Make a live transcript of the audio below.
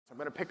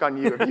going to pick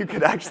on you. If you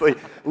could actually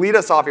lead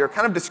us off here,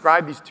 kind of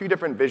describe these two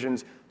different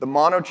visions, the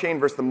monochain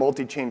versus the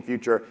multi-chain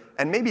future,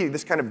 and maybe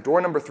this kind of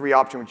door number 3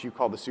 option, which you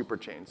call the super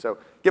chain. So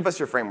give us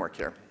your framework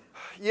here.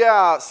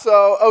 Yeah,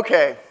 so,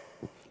 OK.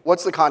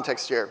 What's the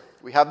context here?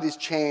 We have these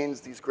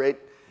chains, these great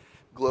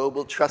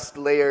global trust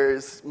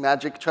layers,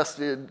 magic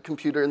trusted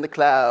computer in the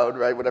cloud,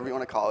 right, whatever you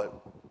want to call it.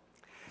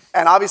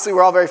 And obviously,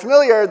 we're all very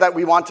familiar that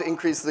we want to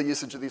increase the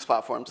usage of these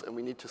platforms, and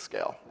we need to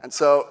scale. And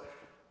so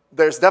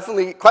there's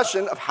definitely a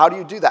question of how do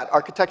you do that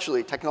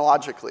architecturally,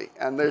 technologically.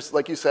 And there's,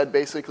 like you said,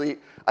 basically,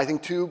 I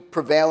think 2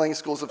 prevailing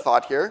schools of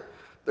thought here.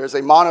 There's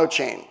a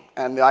monochain.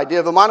 And the idea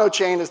of a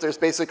monochain is there's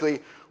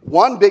basically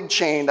one big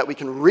chain that we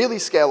can really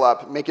scale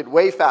up, make it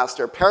way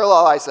faster,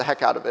 parallelize the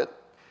heck out of it,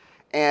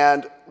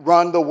 and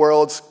run the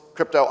world's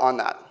crypto on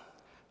that.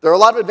 There are a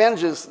lot of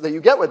advantages that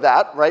you get with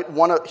that, right?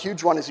 A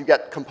huge one is you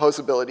get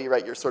composability,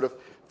 right? Your sort of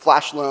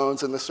flash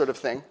loans and this sort of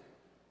thing.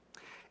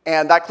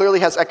 And that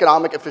clearly has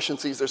economic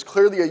efficiencies. There's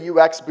clearly a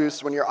UX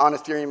boost when you're on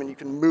Ethereum and you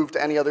can move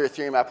to any other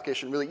Ethereum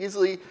application really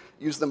easily,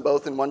 use them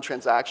both in one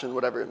transaction,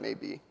 whatever it may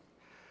be.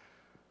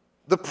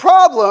 The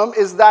problem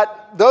is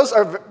that those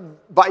are,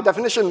 by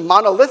definition,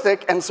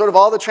 monolithic, and sort of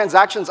all the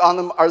transactions on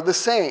them are the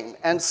same.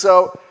 And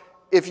so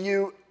if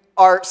you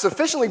are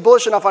sufficiently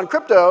bullish enough on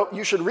crypto,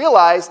 you should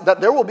realize that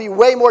there will be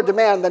way more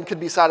demand than could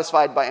be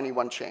satisfied by any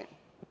one chain.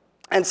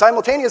 And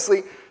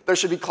simultaneously, there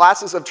should be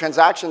classes of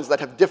transactions that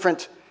have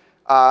different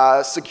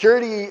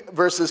security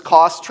versus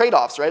cost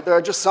trade-offs, right? There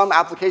are just some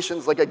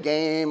applications like a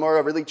game or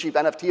a really cheap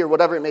NFT or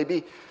whatever it may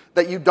be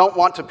that you don't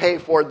want to pay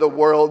for the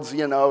world's,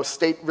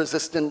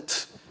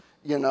 state-resistant,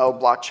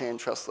 blockchain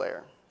trust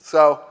layer.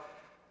 So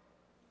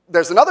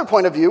there's another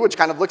point of view which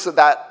kind of looks at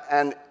that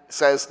and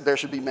says there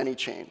should be many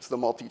chains, the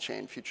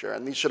multi-chain future.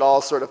 And these should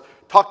all sort of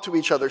talk to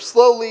each other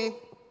slowly.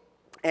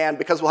 And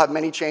because we'll have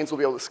many chains, we'll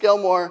be able to scale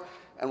more.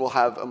 And we'll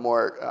have a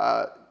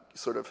more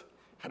sort of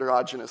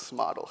heterogeneous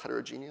model.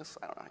 Heterogeneous?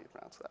 I don't know how you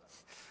pronounce that.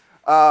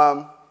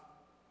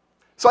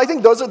 So I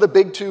think those are the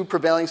big 2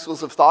 prevailing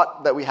schools of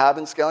thought that we have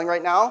in scaling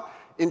right now.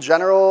 In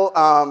general,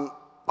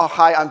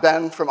 hi, I'm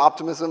Ben from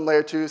Optimism,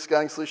 Layer 2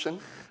 scaling solution.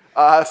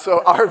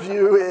 So our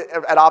view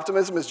at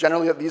Optimism is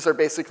generally that these are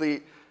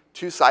basically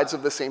 2 sides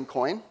of the same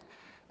coin.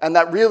 And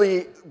that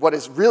really, what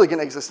is really going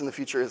to exist in the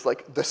future is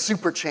like the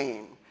super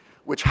chain,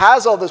 which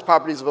has all those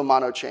properties of a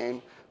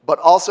monochain, but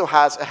also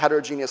has a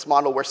heterogeneous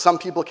model where some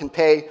people can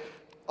pay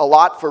a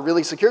lot for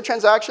really secure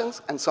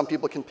transactions, and some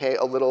people can pay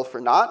a little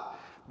for not.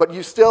 But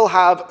you still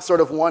have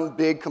sort of one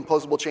big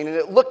composable chain, and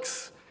it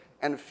looks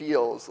and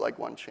feels like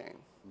one chain.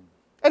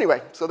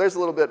 Anyway, so there's a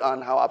little bit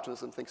on how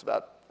Optimism thinks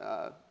about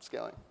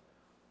scaling.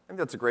 I think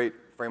that's a great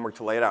framework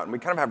to lay it out. And we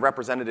kind of have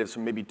representatives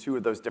from maybe 2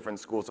 of those different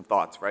schools of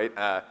thoughts, right?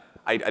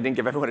 I didn't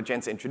give everyone a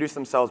chance to introduce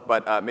themselves,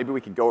 but maybe we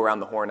could go around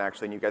the horn,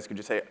 actually, and you guys could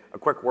just say a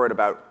quick word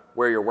about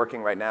where you're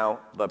working right now,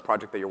 the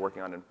project that you're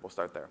working on, and we'll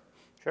start there.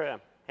 Sure, yeah.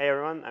 Hey,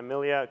 everyone. I'm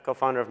Illia,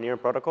 co-founder of Near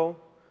Protocol.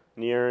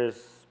 Near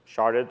is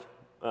sharded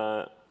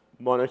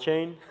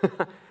monochain.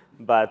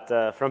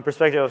 But from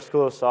perspective of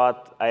school of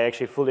thought, I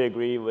actually fully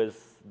agree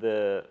with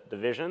the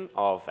vision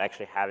of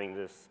actually having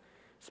this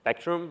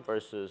spectrum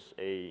versus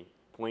a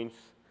points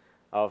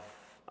of,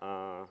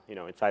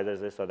 it's either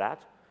this or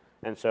that.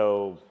 And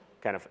so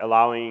kind of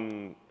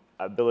allowing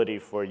ability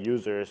for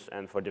users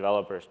and for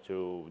developers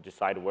to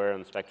decide where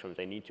on the spectrum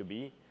they need to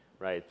be,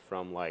 right?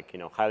 From like,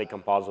 highly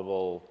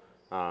composable,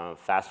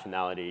 fast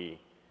finality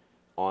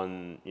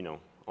on,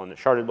 on the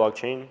sharded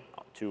blockchain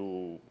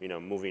to,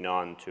 moving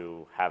on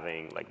to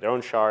having like their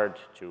own shard,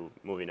 to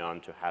moving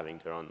on to having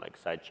their own like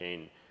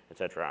sidechain, et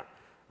cetera.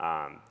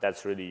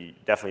 That's really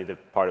definitely the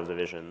part of the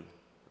vision,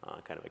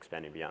 kind of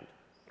expanding beyond.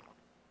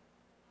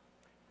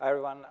 Hi,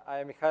 everyone.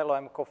 I'm Mihailo.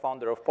 I'm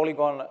co-founder of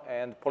Polygon,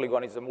 and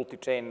Polygon is a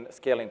multi-chain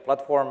scaling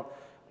platform.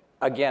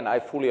 Again, I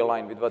fully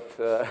align with what,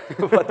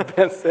 what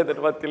Ben said and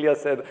what Illia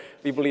said.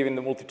 We believe in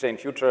the multi-chain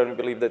future, and we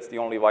believe that's the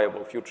only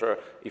viable future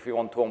if we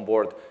want to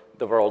onboard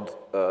the world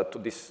to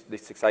this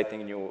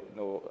exciting new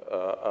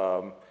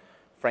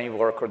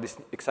framework or this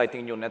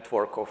exciting new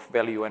network of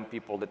value and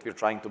people that we're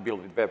trying to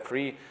build with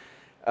Web3.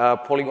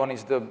 Polygon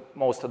is the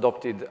most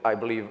adopted, I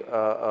believe,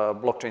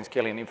 blockchain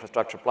scaling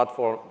infrastructure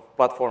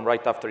platform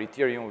right after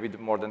Ethereum with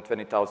more than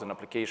 20,000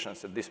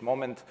 applications at this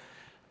moment.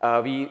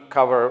 We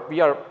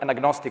are an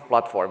agnostic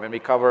platform, and we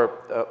cover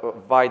a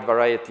wide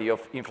variety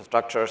of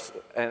infrastructures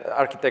and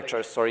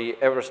architectures,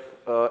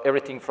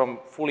 everything from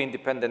fully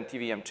independent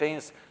TVM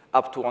chains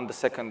up to, on the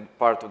second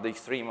part of the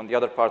extreme, on the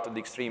other part of the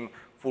extreme,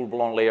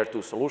 full-blown layer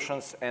 2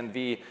 solutions. And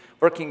we,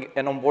 working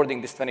and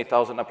onboarding these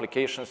 20,000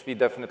 applications, we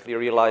definitely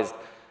realized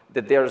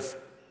that there's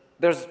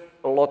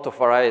a lot of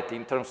variety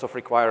in terms of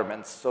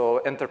requirements. So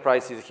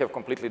enterprises have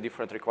completely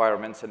different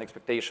requirements and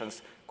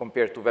expectations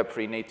compared to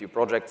Web3 native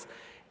projects.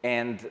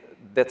 And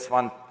that's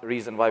one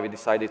reason why we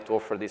decided to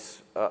offer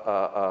this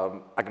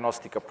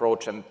agnostic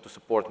approach and to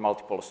support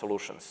multiple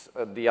solutions.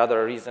 The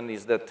other reason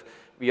is that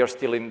we are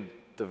still in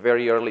the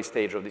very early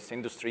stage of this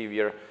industry.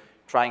 We are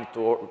trying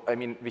to,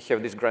 we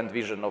have this grand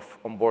vision of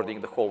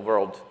onboarding the whole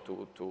world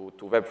to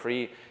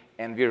Web3.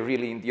 And we're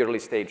really in the early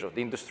stage of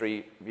the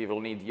industry. We will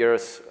need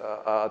years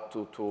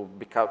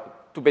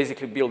to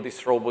basically build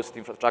this robust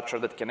infrastructure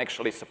that can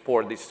actually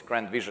support this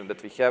grand vision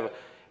that we have.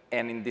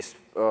 And in this,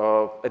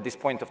 at this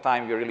point of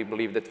time, we really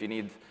believe that we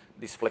need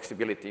this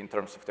flexibility in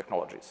terms of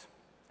technologies.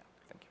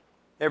 Thank you.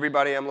 Hey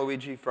everybody, I'm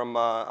Luigi from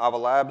Ava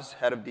Labs,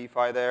 head of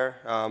DeFi there.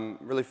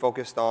 Really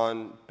focused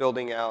on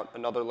building out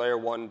another layer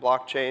 1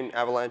 blockchain.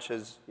 Avalanche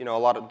has a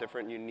lot of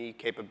different unique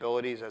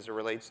capabilities as it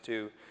relates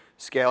to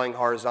scaling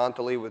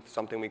horizontally with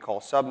something we call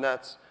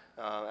subnets.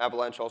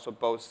 Avalanche also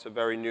boasts a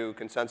very new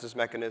consensus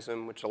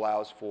mechanism which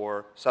allows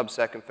for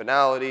sub-second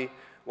finality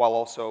while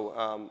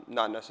also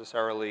not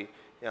necessarily,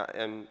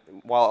 and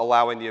while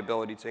allowing the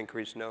ability to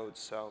increase nodes.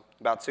 So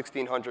about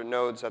 1,600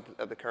 nodes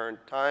at the current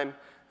time.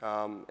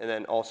 And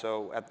then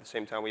also at the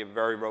same time we have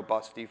very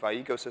robust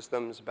DeFi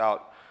ecosystems,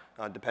 about,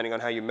 depending on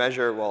how you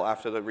measure, well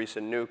after the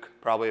recent nuke,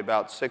 probably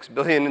about 6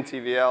 billion in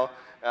TVL.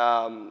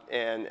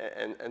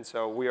 And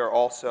so we are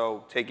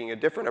also taking a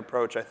different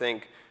approach, I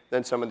think,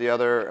 than some of the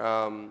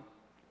other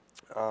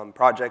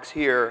projects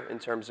here in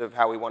terms of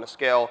how we want to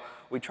scale.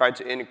 We tried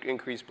to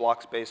increase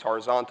block space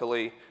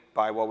horizontally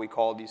by what we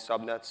call these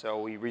subnets.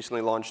 So we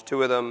recently launched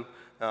 2 of them.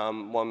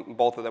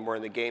 Both of them were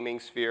in the gaming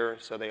sphere,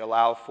 so they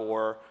allow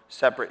for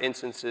separate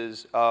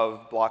instances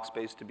of block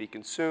space to be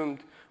consumed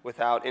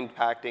without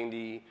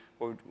impacting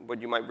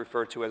what you might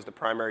refer to as the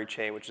primary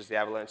chain, which is the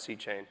Avalanche C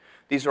chain.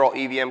 These are all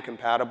EVM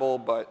compatible,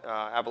 but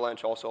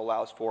Avalanche also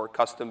allows for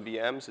custom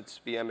VMs. It's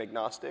VM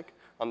agnostic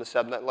on the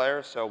subnet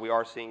layer, so we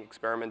are seeing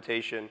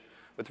experimentation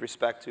with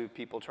respect to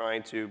people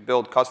trying to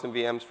build custom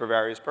VMs for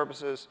various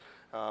purposes.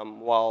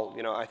 While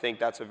I think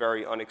that's a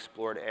very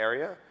unexplored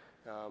area,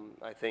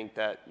 I think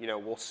that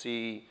we'll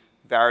see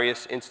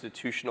various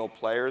institutional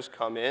players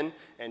come in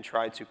and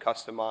try to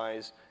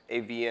customize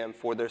a VM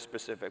for their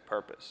specific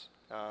purpose.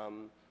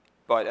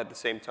 But at the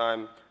same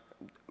time,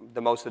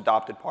 the most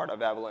adopted part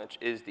of Avalanche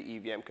is the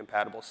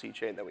EVM-compatible C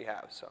chain that we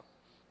have. So,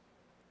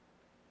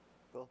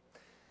 cool.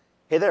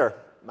 Hey there,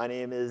 my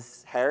name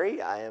is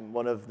Harry. I am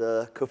one of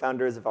the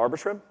co-founders of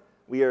Arbitrum.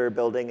 We are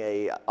building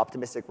a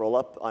optimistic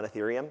rollup on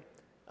Ethereum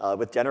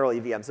with general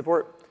EVM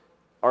support.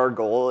 Our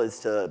goal is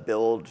to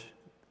build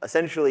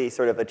essentially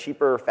sort of a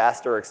cheaper,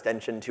 faster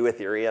extension to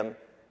Ethereum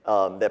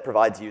that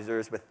provides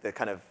users with the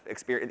kind of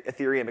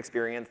Ethereum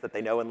experience that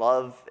they know and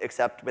love,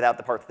 except without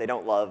the parts they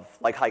don't love,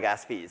 like high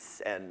gas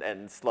fees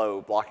and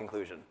slow block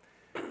inclusion.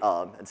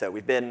 And so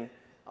we've been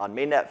on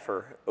mainnet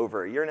for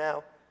over a year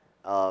now,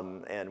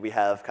 and we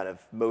have kind of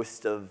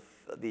most of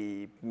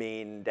the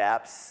main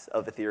dApps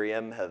of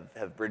Ethereum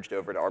have bridged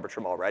over to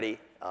Arbitrum already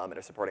and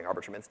are supporting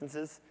Arbitrum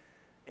instances.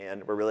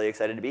 And we're really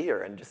excited to be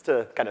here. And just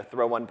to kind of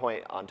throw one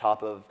point on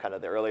top of kind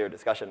of the earlier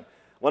discussion,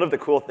 one of the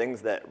cool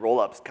things that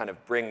rollups kind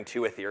of bring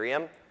to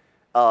Ethereum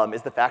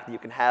is the fact that you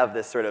can have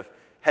this sort of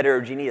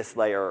heterogeneous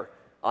layer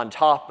on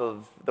top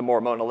of the more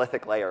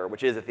monolithic layer,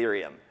 which is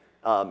Ethereum.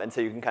 And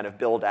so you can kind of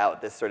build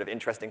out this sort of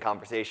interesting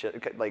conversation,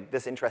 like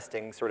this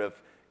interesting sort of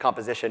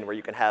composition where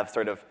you can have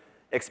sort of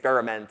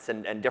experiments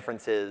and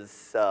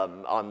differences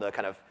on the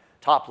kind of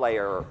top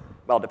layer,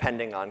 while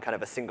depending on kind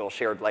of a single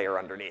shared layer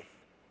underneath.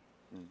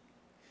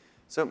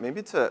 So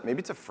maybe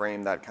to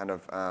frame that kind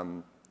of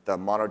the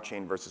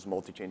monochain versus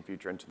multi-chain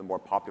future into the more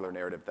popular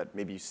narrative that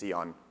maybe you see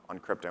on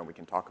crypto, and we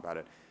can talk about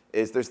it,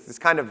 is there's this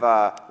kind of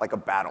like a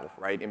battle,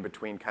 right, in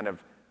between kind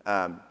of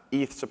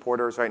ETH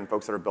supporters, right, and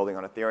folks that are building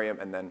on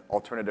Ethereum, and then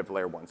alternative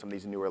layer 1, some of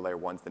these newer layer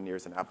 1s, the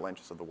Nears and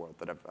Avalanches of the world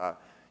that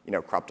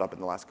have cropped up in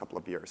the last couple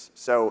of years.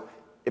 So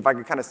if I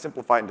could kind of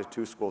simplify it into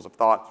 2 schools of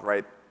thought,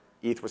 right,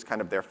 ETH was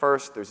kind of there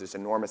first. There's this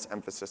enormous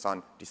emphasis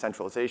on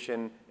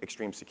decentralization,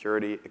 extreme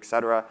security, et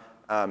cetera.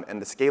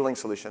 And the scaling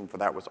solution for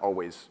that was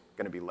always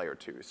going to be layer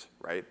 2s,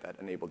 right, that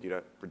enabled you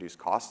to reduce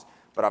costs.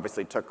 But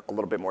obviously took a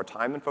little bit more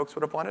time than folks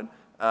would have wanted.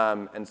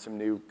 And some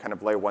new kind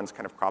of layer 1s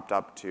kind of cropped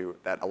up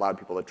that allowed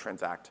people to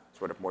transact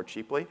sort of more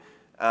cheaply.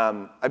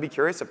 I'd be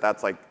curious if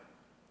that's like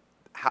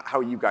how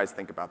you guys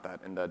think about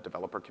that in the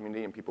developer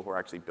community and people who are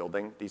actually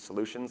building these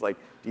solutions. Like,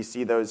 do you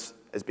see those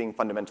as being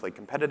fundamentally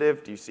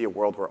competitive? Do you see a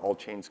world where all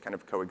chains kind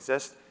of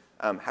coexist?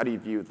 How do you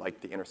view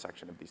like the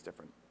intersection of these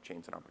different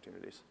chains and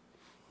opportunities?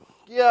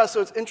 Yeah,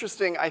 so it's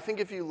interesting. I think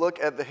if you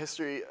look at the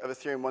history of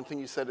Ethereum, one thing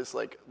you said is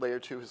like layer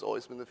 2 has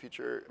always been the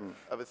future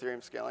of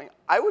Ethereum scaling.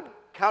 I would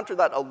counter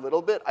that a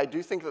little bit. I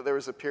do think that there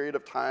was a period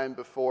of time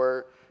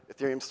before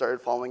Ethereum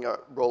started following a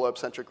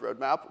rollup-centric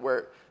roadmap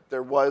where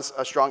there was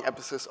a strong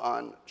emphasis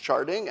on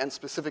sharding, and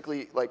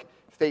specifically like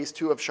phase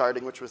 2 of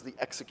sharding, which was the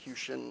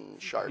execution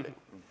sharding.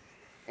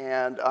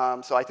 And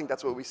so I think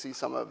that's what we see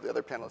some of the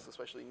other panelists,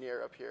 especially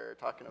Near up here,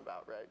 talking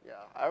about, right? Yeah,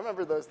 I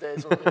remember those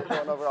days when we were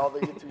going over all the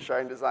E2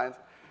 sharding designs.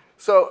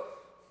 So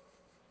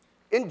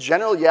in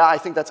general, yeah, I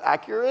think that's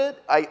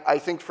accurate. I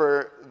think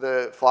for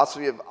the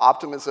philosophy of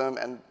optimism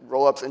and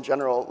rollups in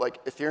general,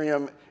 like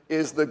Ethereum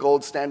is the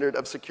gold standard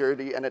of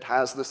security, and it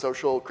has the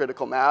social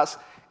critical mass.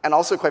 And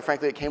also, quite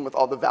frankly, it came with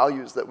all the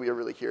values that we are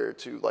really here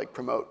to like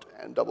promote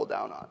and double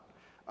down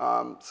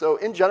on. So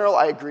in general,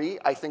 I agree.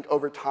 I think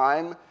over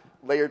time,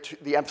 layer 2,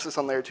 the emphasis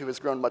on layer 2 has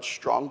grown much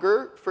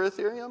stronger for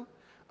Ethereum.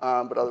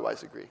 but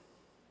otherwise agree.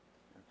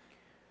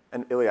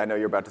 And Illia, I know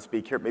you're about to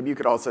speak here. Maybe you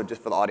could also,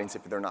 just for the audience,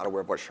 if they're not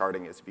aware of what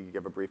sharding is, if you could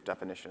give a brief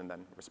definition and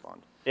then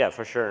respond. Yeah,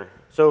 for sure.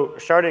 So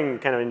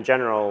sharding kind of in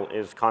general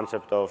is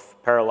concept of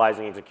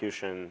parallelizing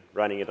execution,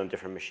 running it on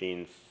different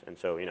machines. And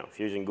so, you know, if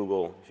you're using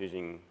Google, if you're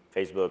using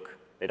Facebook,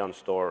 they don't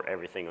store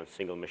everything on a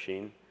single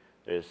machine.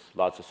 There's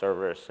lots of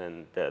servers,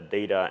 and the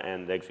data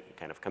and the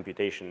kind of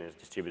computation is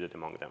distributed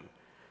among them.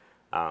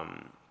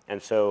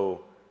 And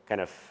so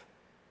kind of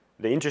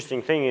the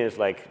interesting thing is,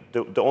 like,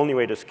 the only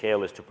way to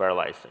scale is to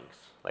parallelize things.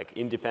 Like,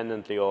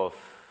 independently of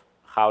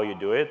how you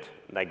do it,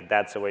 like,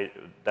 that's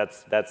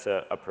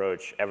a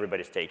approach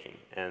everybody's taking.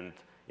 And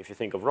if you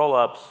think of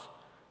rollups,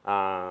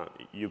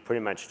 you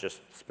pretty much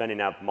just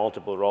spinning up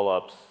multiple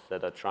rollups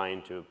that are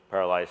trying to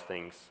parallelize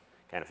things,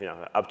 kind of, you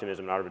know,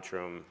 Optimism and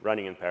Arbitrum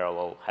running in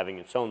parallel, having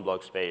its own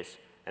block space,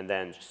 and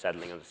then just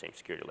settling on the same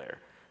security layer,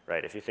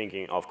 right? If you're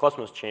thinking of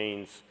Cosmos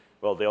chains,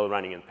 well, they're all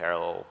running in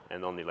parallel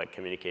and only, like,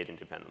 communicate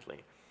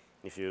independently.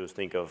 If you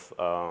think of,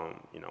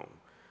 you know,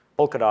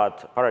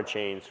 Polkadot,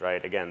 parachains,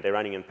 right? Again, they're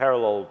running in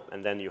parallel,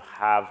 and then you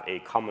have a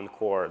common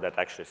core that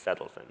actually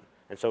settles in.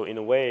 And so in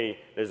a way,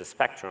 there's a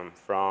spectrum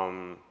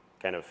from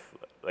kind of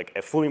like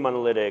a fully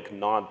monolithic,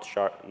 not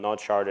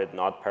sharded,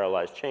 not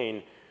parallelized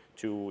chain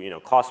to, you know,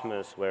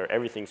 Cosmos, where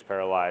everything's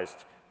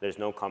parallelized, there's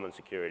no common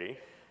security.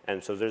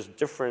 And so there's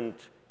different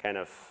kind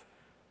of,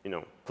 you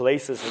know,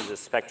 places in the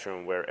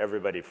spectrum where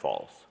everybody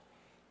falls.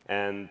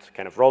 And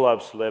kind of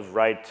rollups live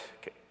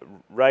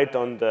right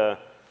on the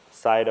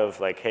side of,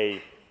 like,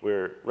 hey,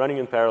 we're running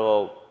in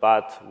parallel,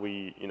 but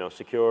we, you know,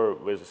 secure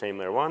with the same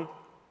layer 1.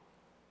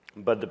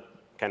 But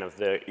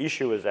the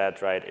issue is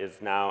that, right,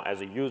 is now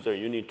as a user,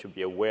 you need to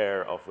be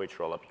aware of which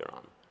rollup you're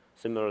on.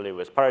 Similarly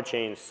with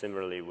parachains,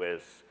 similarly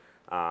with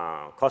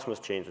Cosmos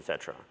chains,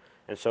 etc.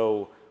 And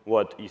so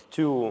what these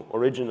two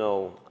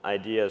original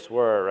ideas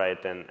were,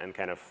 right, and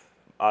kind of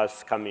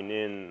us coming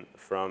in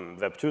from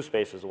Web 2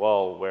 space as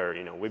well, where,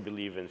 you know, we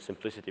believe in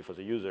simplicity for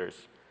the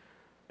users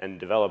and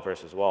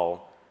developers as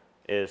well,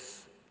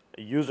 is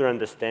a user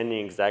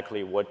understanding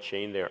exactly what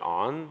chain they're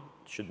on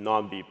should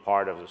not be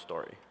part of the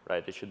story,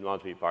 right? It should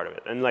not be part of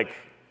it. And, like,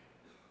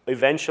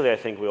 eventually, I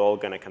think we're all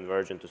going to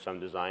converge into some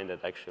design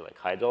that actually, like,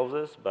 hides all of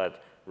this.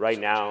 But right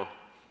now,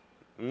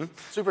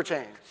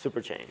 Superchain.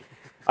 Superchain.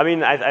 I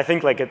mean, I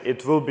think, like,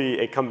 it will be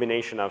a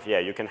combination of, yeah,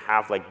 you can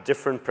have, like,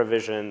 different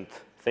provisioned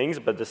things,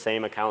 but the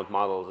same account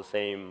models, the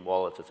same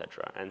wallets,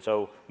 etc. And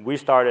so we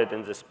started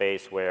in this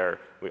space where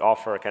we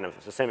offer kind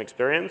of the same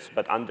experience,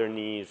 but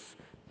underneath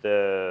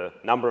the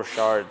number of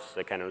shards,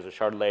 the kind of the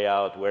shard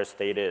layout, where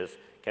state is,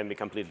 can be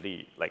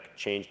completely, like,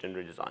 changed and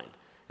redesigned.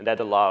 And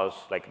that allows,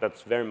 like,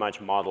 that's very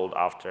much modeled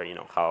after, you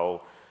know,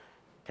 how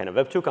kind of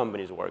Web 2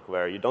 companies work,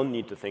 where you don't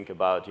need to think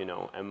about, you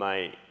know, am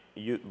I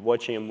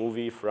watching a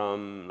movie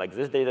from, like,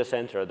 this data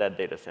center or that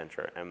data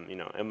center? You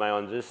know, am I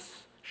on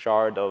this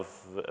shard of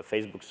a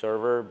Facebook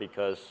server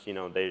because, you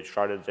know, they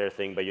sharded their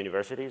thing by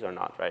universities or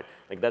not, right?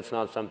 Like, that's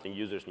not something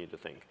users need to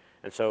think.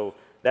 And so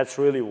that's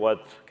really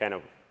what kind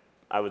of,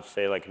 I would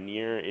say, like,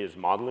 Near is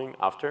modeling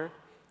after.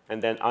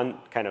 And then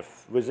kind of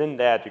within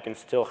that, you can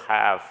still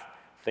have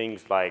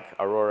things like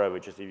Aurora,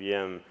 which is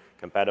EVM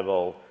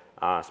compatible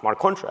smart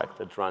contract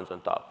that runs on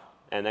top.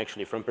 And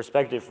actually, from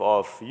perspective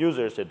of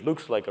users, it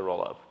looks like a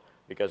rollup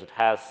because it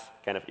has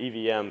kind of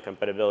EVM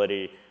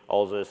compatibility,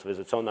 all this with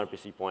its own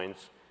RPC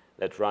points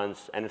that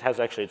runs, and it has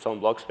actually its own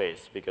block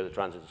space because it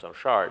runs its own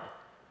shard.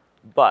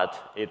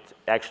 But it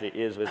actually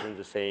is within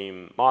the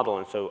same model,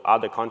 and so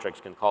other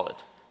contracts can call it.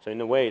 So in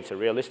a way, it's a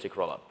realistic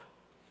rollup.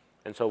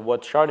 And so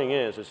what sharding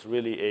is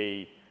really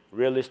a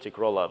realistic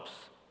rollups,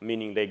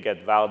 meaning they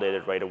get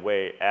validated right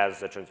away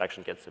as the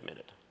transaction gets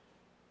submitted.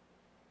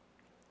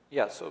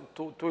 Yeah, so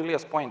to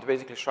Illia's point,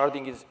 basically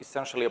sharding is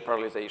essentially a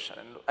parallelization.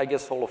 And I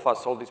guess all of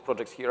us, all these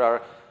projects here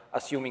are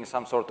assuming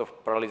some sort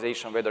of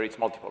parallelization, whether it's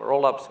multiple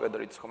rollups,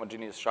 whether it's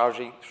homogeneous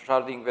sharding,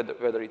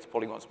 whether it's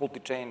Polygon's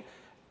multichain,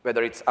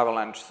 whether it's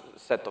Avalanche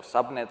set of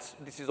subnets.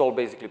 This is all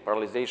basically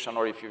parallelization,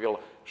 or if you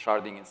will,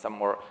 sharding in some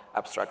more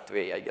abstract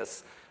way, I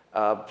guess.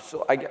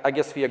 So I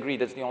guess we agree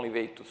that's the only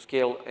way to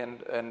scale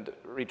and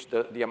reach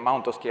the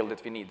amount of scale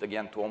that we need,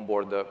 again, to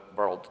onboard the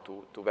world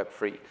to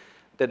Web3.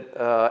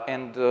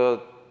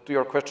 To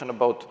your question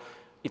about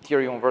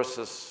Ethereum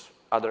versus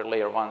other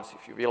layer ones,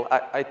 if you will,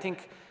 I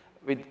think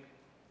with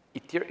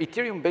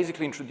Ethereum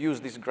basically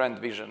introduced this grand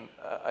vision,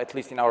 at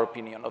least in our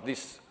opinion, of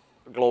this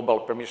global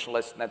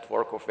permissionless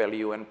network of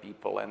value and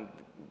people, and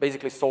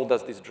basically sold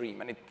us this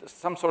dream. And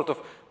some sort of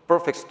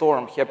perfect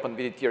storm happened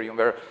with Ethereum,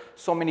 where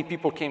so many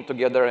people came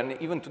together, and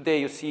even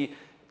today you see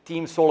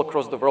teams all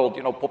across the world,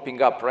 you know,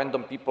 popping up,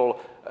 random people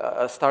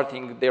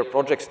starting their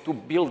projects to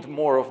build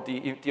more of the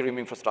Ethereum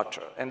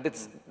infrastructure. And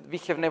we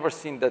have never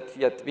seen that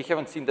yet. We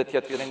haven't seen that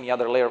yet with any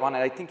other layer one,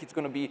 and I think it's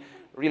going to be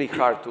really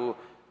hard to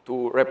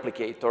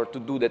replicate or to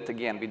do that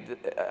again with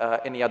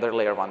any other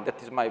layer one.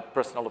 That is my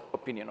personal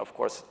opinion, of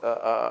course.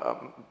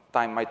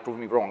 Time might prove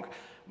me wrong.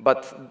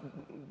 But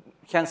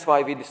hence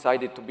why we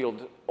decided to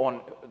build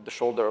on the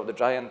shoulder of the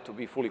giant to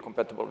be fully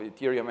compatible with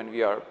Ethereum, and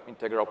we are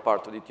integral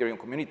part of the Ethereum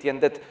community,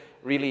 and that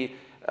really,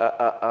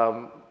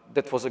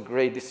 that was a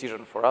great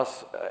decision for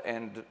us,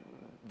 and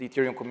the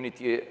Ethereum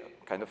community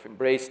kind of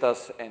embraced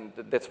us, and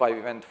that's why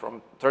we went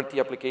from 30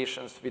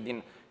 applications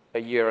within a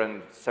year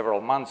and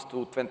several months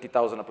to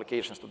 20,000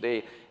 applications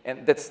today,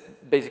 and that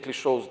basically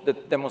shows,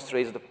 that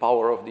demonstrates the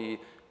power of the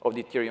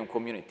Ethereum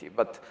community.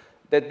 But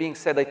that being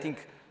said, I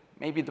think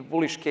maybe the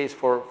bullish case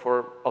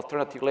for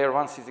alternative layer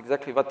ones is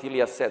exactly what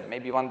Illia said,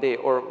 maybe one day,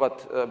 or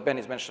what Ben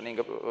is mentioning,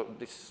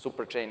 this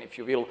super chain, if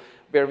you will,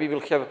 where we will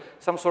have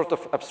some sort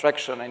of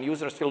abstraction and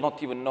users will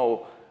not even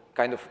know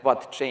kind of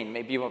what chain,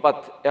 maybe even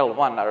what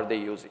L1 are they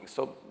using.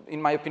 So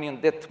in my opinion,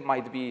 that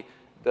might be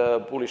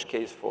the bullish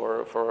case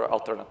for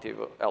alternative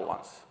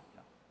L1s.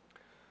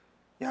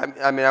 Yeah,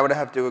 I mean, I would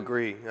have to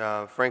agree.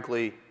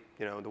 Frankly,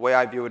 you know, the way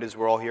I view it is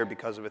we're all here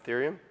because of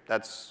Ethereum.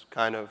 That's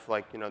kind of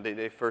like, you know,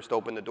 they first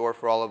opened the door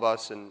for all of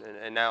us, and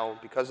now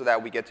because of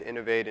that, we get to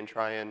innovate and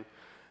try and,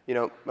 you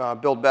know,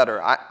 build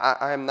better.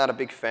 I am not a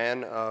big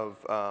fan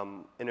of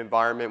an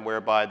environment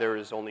whereby there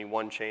is only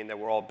one chain that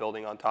we're all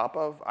building on top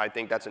of. I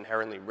think that's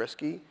inherently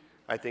risky.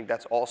 I think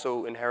that's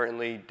also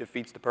inherently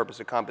defeats the purpose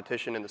of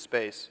competition in the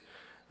space.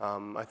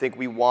 I think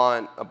we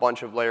want a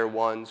bunch of layer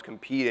ones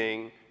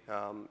competing,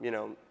 you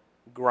know,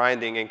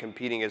 grinding and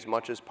competing as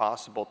much as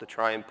possible to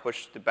try and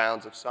push the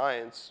bounds of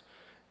science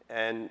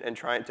and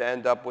trying to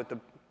end up with the,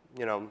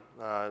 you know,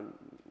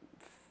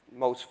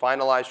 most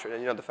finalized,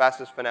 you know, the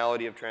fastest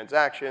finality of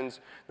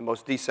transactions, the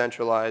most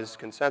decentralized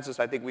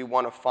consensus. I think we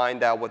want to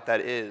find out what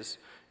that is.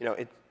 You know,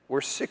 we're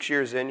 6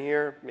 years in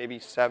here, maybe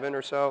 7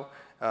 or so.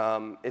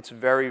 It's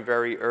very,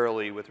 very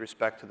early with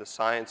respect to the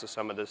science of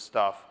some of this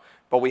stuff,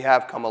 but we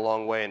have come a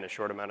long way in a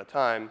short amount of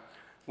time.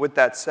 With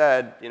that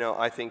said, you know,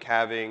 I think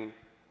having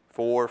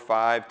 4,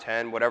 5,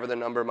 10, whatever the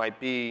number might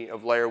be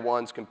of layer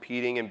ones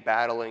competing and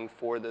battling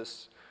for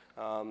this,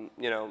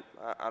 you know,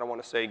 I don't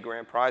want to say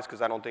grand prize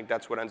because I don't think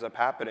that's what ends up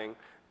happening,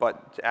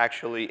 but to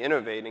actually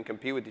innovate and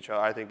compete with each other,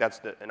 I think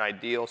that's an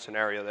ideal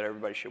scenario that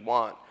everybody should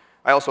want.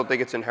 I also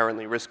think it's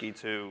inherently risky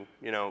to,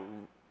 you know,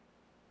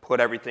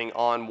 put everything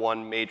on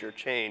one major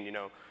chain. You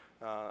know,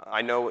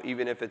 I know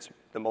even if it's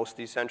the most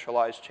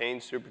decentralized chain,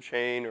 super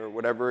chain, or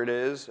whatever it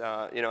is,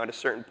 you know, at a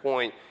certain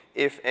point,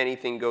 if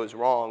anything goes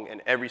wrong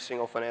and every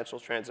single financial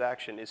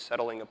transaction is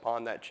settling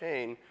upon that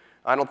chain,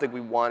 I don't think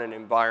we want an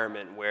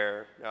environment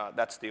where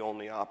that's the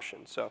only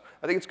option. So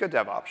I think it's good to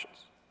have options.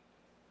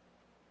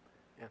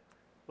 Yeah.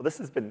 Well, this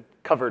has been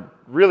covered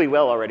really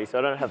well already, so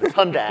I don't have a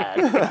ton to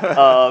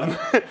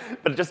add.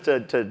 But just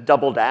to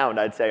double down,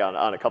 I'd say,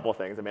 on a couple of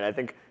things. I mean, I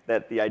think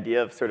that the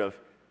idea of sort of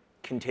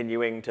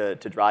continuing to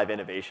drive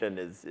innovation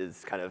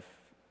is kind of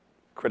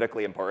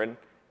critically important.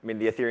 I mean,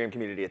 the Ethereum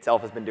community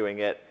itself has been doing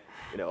it.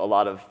 You know, a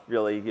lot of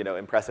really, you know,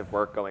 impressive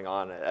work going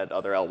on at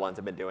other L1s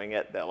have been doing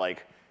it. That,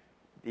 like,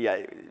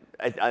 yeah,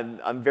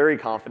 I'm very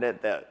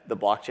confident that the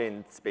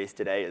blockchain space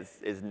today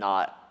is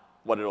not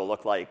what it'll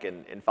look like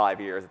in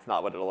 5 years. It's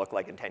not what it'll look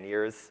like in 10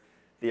 years.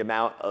 The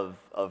amount of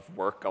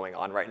work going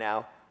on right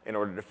now in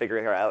order to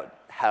figure out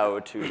how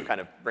to kind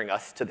of bring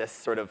us to this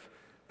sort of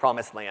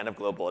promised land of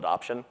global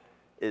adoption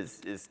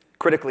is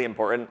critically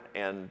important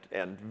and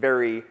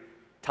very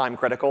time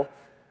critical.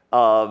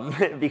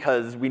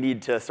 Because we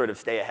need to sort of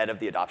stay ahead of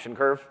the adoption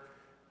curve,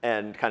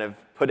 and kind of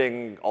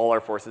putting all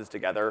our forces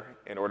together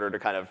in order to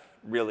kind of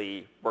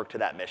really work to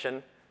that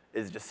mission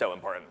is just so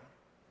important.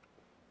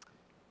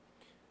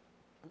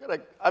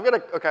 I've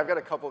got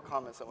a couple of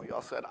comments on what you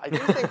all said.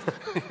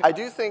 I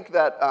do think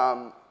that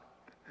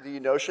the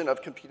notion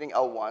of competing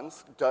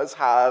L1s does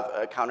have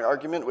a counter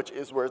argument, which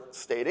is worth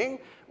stating,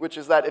 which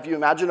is that if you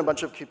imagine a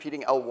bunch of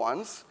competing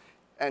L1s,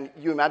 and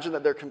you imagine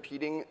that they're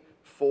competing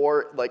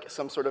for like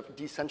some sort of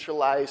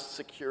decentralized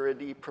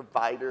security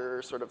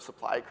provider sort of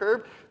supply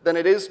curve,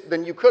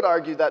 then you could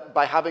argue that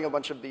by having a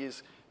bunch of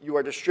these, you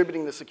are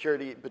distributing the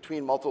security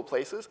between multiple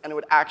places, and it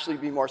would actually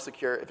be more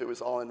secure if it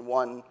was all in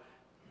one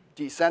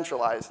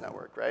decentralized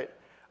network, right?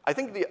 I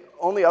think the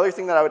only other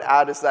thing that I would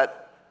add is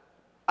that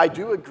I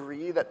do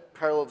agree that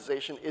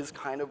parallelization is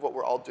kind of what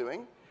we're all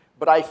doing,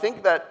 but I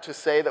think that to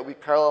say that we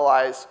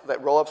parallelize,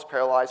 that rollups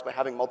parallelize by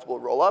having multiple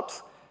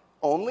rollups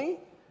only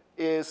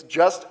is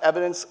just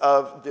evidence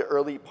of the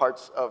early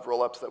parts of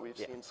rollups that we've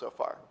seen so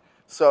far.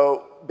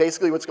 So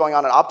basically what's going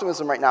on in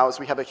Optimism right now is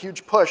we have a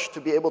huge push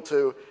to be able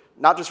to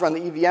not just run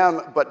the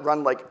EVM, but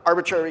run like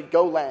arbitrary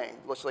Golang,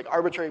 which like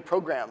arbitrary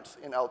programs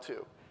in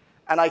L2.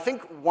 And I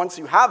think once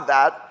you have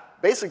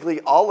that,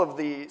 basically all of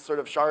the sort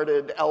of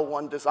sharded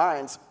L1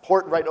 designs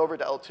port right over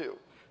to L2.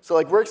 So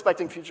like we're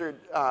expecting future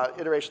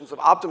iterations of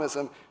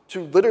Optimism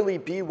to literally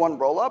be one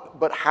rollup,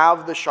 but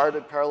have the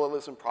sharded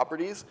parallelism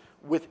properties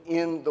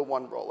within the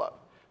one rollup.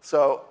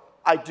 So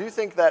I do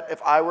think that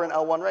if I were an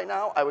L1 right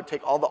now, I would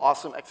take all the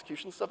awesome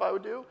execution stuff I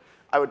would do,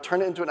 I would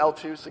turn it into an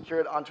L2, secure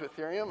it onto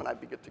Ethereum, and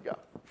I'd be good to go.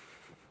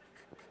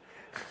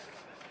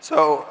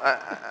 So,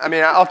 I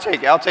mean, I'll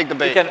take the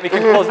bait. We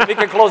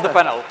can close the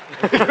panel.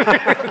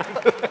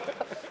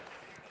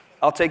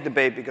 I'll take the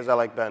bait because I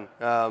like Ben.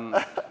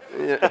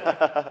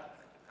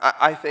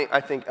 I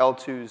think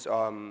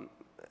L2s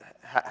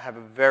have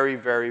a very,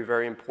 very,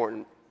 very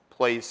important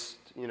place,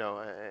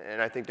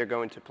 and I think they're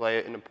going to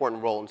play an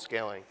important role in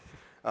scaling.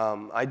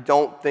 I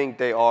don't think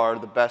they are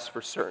the best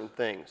for certain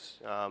things.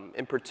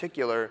 In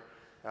particular,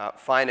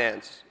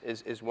 finance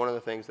is one of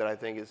the things that I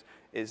think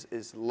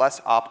is less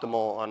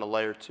optimal on a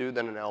layer 2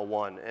 than an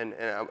L1.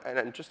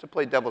 And just to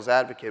play devil's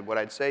advocate, what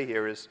I'd say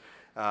here is,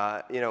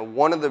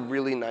 one of the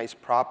really nice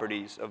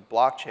properties of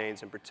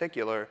blockchains in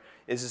particular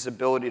is this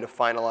ability to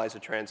finalize a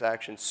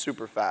transaction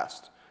super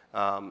fast,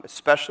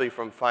 especially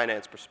from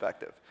finance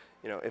perspective.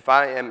 If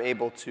I am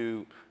able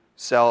to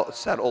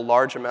settle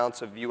large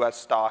amounts of US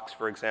stocks,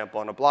 for example,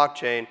 on a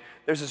blockchain,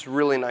 there's this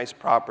really nice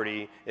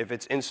property if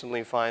it's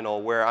instantly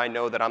final where I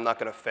know that I'm not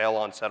going to fail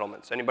on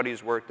settlements. Anybody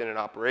who's worked in an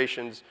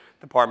operations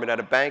department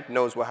at a bank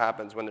knows what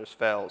happens when there's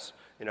fails.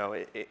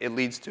 It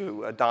leads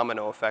to a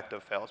domino effect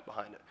of fails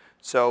behind it.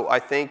 So I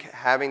think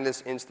having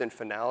this instant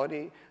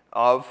finality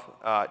of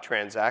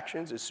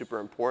transactions is super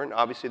important.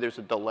 Obviously, there's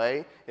a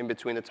delay in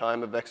between the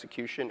time of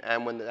execution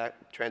and when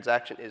that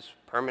transaction is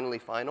permanently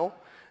final.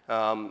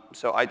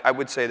 So I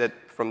would say that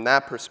from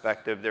that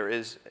perspective, there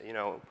is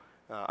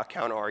a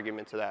counter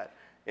argument to that.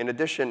 In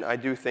addition, I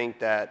do think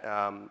that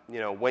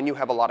when you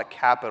have a lot of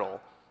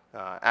capital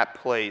at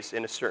place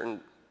in a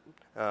certain,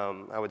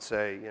 I would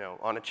say,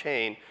 on a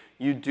chain,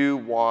 you do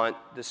want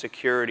the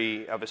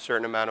security of a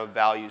certain amount of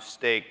value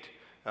staked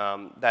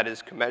that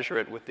is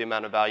commensurate with the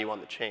amount of value on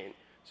the chain.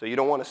 So you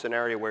don't want a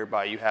scenario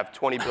whereby you have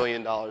 $20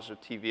 billion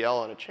of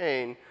TVL on a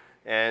chain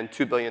and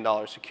 $2 billion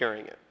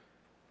securing it.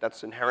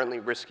 That's inherently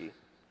risky.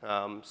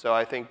 So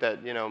I think that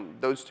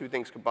those two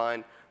things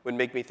combined would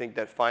make me think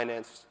that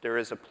finance, there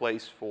is a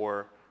place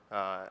for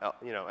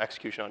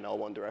execution on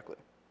L1 directly.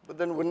 But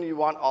then wouldn't you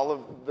want all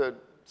of the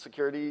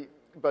security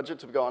budget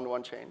to go on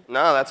one chain?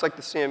 No, that's like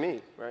the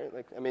CME, right?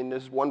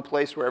 There's one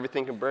place where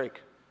everything can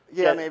break.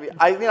 Yeah, maybe.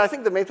 I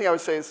think the main thing I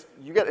would say is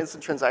you get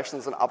instant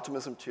transactions in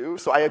Optimism too.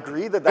 So I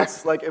agree that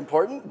that's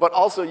important, but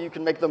also you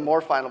can make them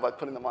more final by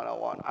putting them on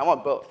L1. I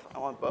want both.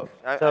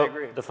 I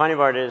agree. The funny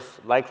part is,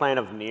 light client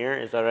of Near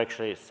is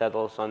actually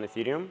settles on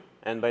Ethereum,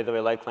 and by the way,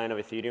 light client of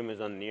Ethereum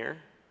is on Near.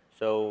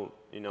 So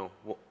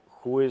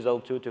who is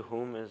L2 to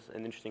whom is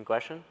an interesting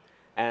question.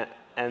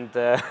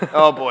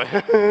 Oh boy.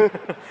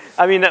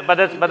 But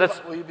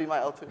that's. Will you be my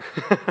L2?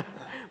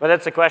 But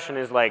that's the question.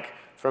 Is like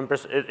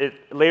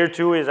layer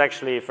 2 is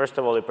actually, first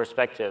of all, a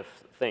perspective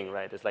thing,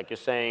 right? It's like you're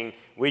saying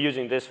we're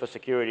using this for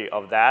security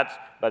of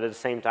that, but at the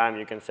same time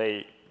you can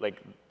say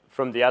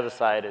from the other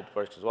side it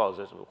works as well.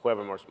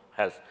 Whoever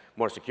has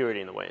more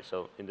security in a way.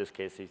 So in this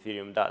case,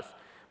 Ethereum does.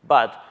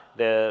 But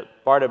the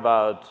part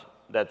about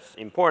that's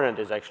important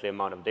is actually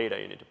amount of data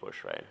you need to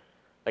push, right?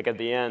 Like at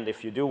the end,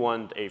 if you do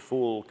want a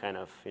full kind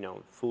of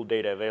full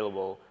data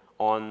available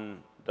on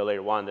the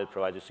layer 1 that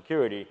provides you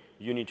security,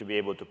 you need to be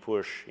able to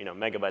push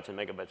megabytes and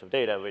megabytes of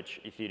data, which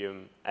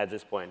Ethereum at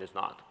this point is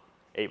not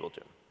able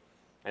to.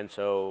 And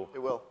so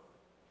it will.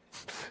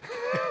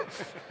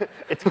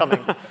 It's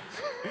coming.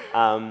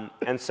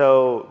 And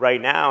so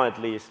right now, at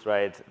least,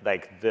 right,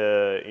 like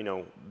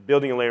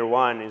building a layer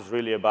 1 is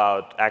really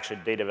about actually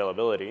data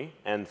availability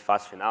and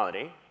fast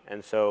finality.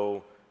 And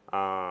so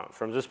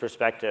from this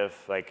perspective,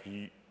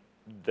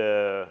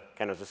 the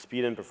kind of the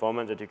speed and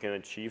performance that you can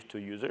achieve to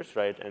users,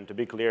 right? And to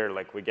be clear,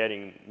 we're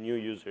getting new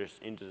users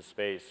into the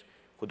space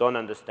who don't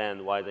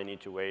understand why they need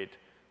to wait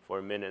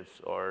for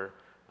minutes or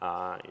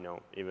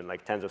even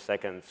tens of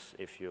seconds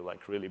if you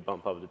really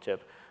bump up the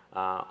tip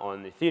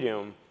on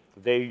Ethereum.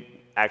 They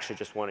actually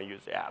just want to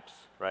use the apps,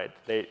 right?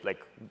 They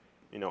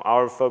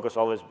our focus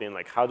always been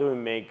how do we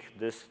make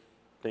this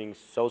thing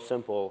so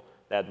simple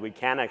that we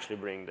can actually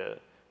bring the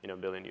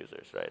billion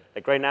users, right?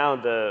 Right now,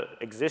 the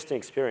existing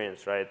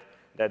experience, right,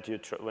 that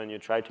when you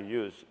try to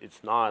use,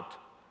 it's not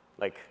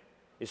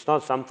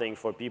something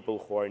for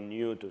people who are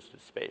new to the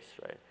space,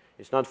 right?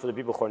 It's not for the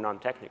people who are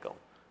non-technical.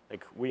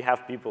 We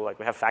have people,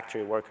 we have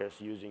factory workers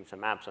using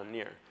some apps on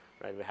Near,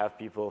 right? We have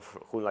people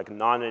who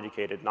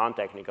non-educated,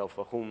 non-technical,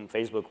 for whom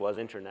Facebook was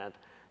internet.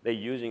 They're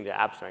using the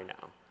apps right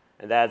now.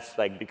 And that's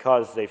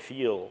because they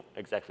feel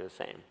exactly the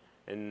same.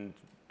 And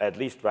at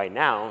least right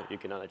now, you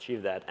cannot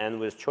achieve that. And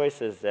with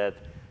choices that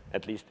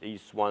at least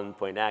East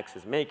 1.x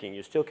is making,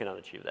 you still cannot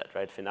achieve that,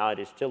 right?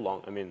 Finality is still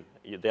long.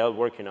 They are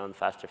working on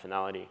faster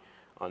finality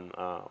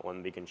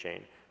on Beacon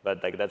Chain.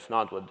 But that's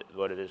not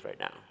what it is right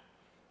now.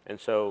 And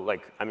so,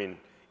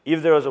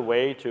 if there was a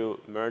way to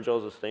merge all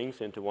those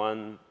things into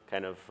one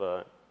kind of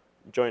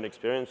joint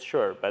experience,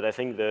 sure. But I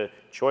think the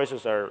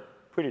choices are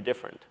pretty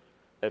different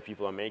that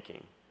people are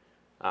making.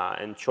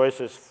 And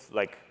choices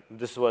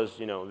this was,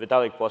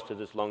 Vitalik posted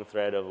this long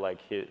thread of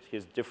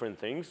his different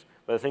things.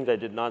 But the thing that I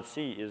did not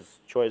see is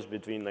choice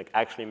between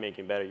actually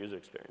making better user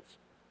experience,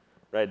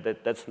 right?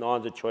 That's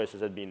not the choices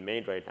that are being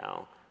made right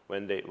now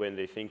when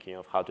they're thinking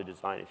of how to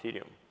design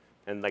Ethereum.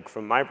 And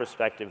from my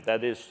perspective,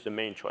 that is the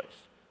main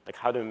choice.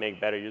 How do we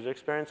make better user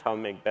experience? How do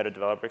we make better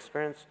developer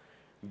experience?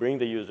 Bring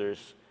the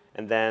users,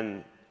 and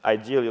then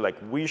ideally, like,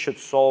 we should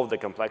solve the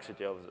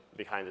complexity of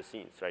behind the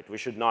scenes, right? We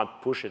should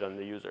not push it on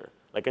the user.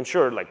 Like, and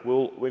sure, like,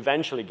 we'll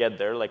eventually get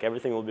there. Like,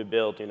 everything will be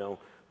built, you know,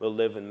 we'll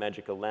live in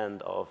magical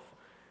land of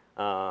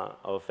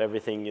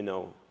everything, you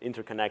know,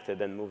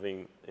 interconnected and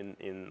moving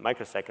in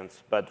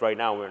microseconds. But right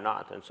now, we're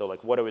not. And so,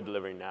 like, what are we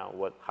delivering now?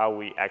 How are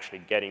we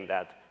actually getting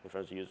that in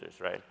front of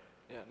users, right?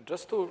 Yeah,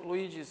 just to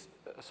Luigi's,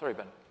 sorry,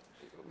 Ben.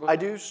 I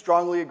do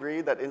strongly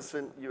agree that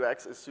instant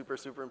UX is super,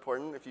 super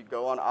important. If you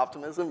go on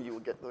Optimism, you will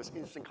get those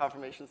instant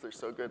confirmations. They're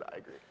so good. I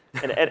agree.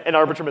 And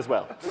Arbitrum as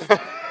well.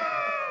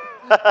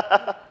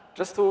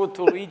 Just to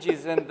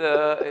Luigi's and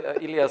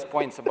Illia's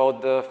points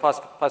about the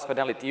fast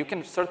finality, you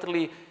can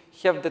certainly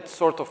have that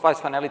sort of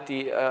fast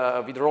finality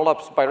with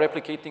rollups by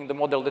replicating the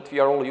model that we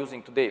are all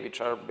using today,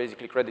 which are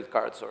basically credit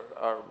cards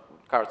or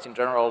cards in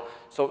general.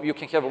 So you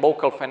can have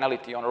local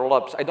finality on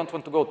rollups. I don't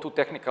want to go too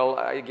technical.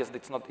 I guess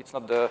it's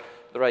not the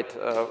right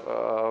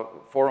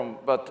forum,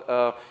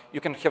 but you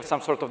can have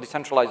some sort of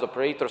decentralized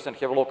operators and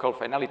have local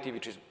finality,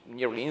 which is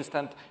nearly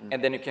instant.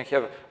 And then you can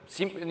have,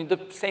 in the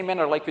same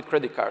manner like with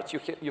credit cards,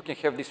 you can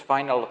have this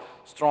final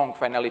strong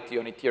finality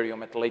on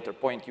Ethereum at a later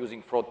point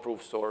using fraud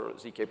proofs or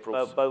ZK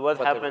proofs. But what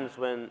whatever. happens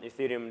when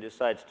Ethereum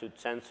decides to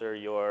censor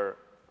your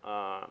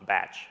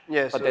batch?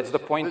 Yes, But that's the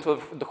point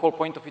of the whole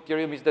point of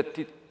Ethereum is that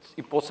it's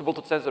impossible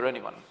to censor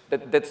anyone.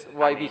 That's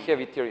why we have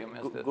Ethereum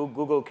as the.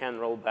 Google can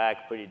roll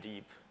back pretty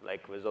deep,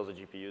 like with all the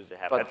GPUs they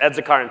have. But That's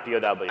the current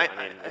POW. I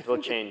mean, it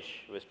will change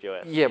with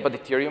POS. Yeah, but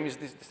Ethereum is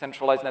this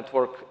decentralized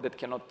network that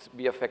cannot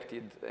be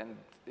affected and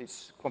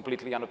it's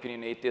completely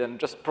unopinionated and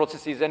just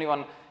processes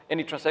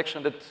any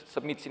transaction that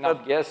submits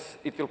enough gas,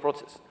 it will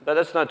process. But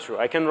that's not true.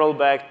 I can roll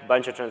back a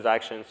bunch of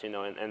transactions, you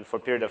know, and for a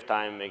period of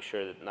time make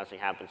sure that nothing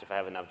happens if I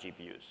have enough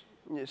GPUs.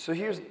 Yeah, so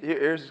here's kind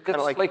That's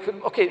of like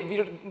okay,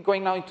 we're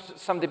going now into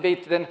some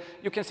debate, then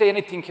you can say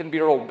anything can be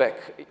rolled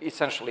back,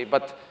 essentially,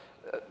 but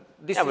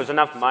this Yeah, with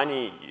enough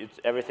money,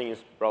 everything is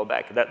rolled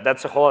back.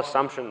 That's a whole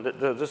assumption.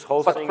 This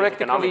whole but thing is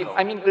practically, economical.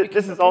 I mean,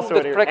 This is also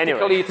that practically,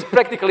 anyway. it's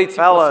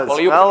impossible.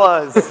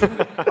 Fellas,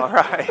 all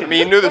right. I mean,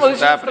 you knew this was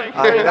happening.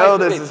 I know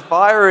this is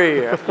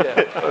fiery. Yeah.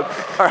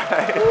 All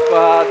right.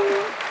 But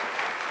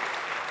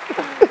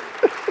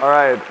All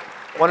right,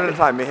 one at a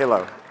time,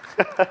 Mihailo.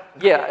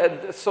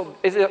 yeah, so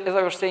as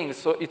I was saying,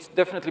 so it's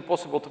definitely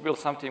possible to build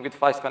something with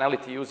fast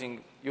finality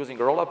using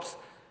rollups.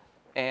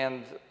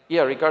 And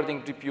yeah,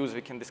 regarding GPUs,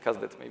 we can discuss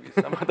that maybe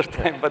some other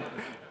time, but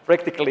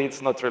practically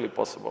it's not really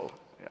possible.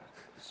 Yeah.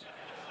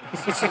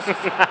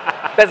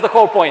 That's the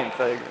whole point.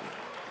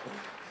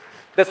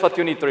 That's what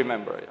you need to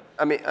remember.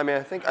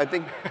 Yeah.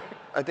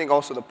 I think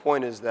also the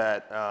point is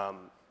that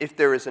if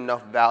there is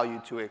enough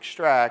value to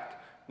extract,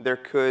 there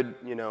could,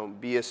 you know,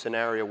 be a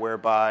scenario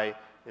whereby,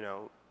 you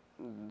know,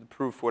 the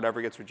proof,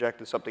 whatever gets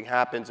rejected, something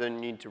happens and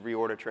you need to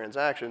reorder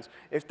transactions.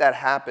 If that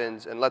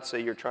happens, and let's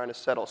say you're trying to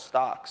settle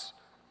stocks,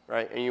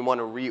 right, and you want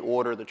to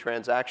reorder the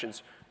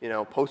transactions, you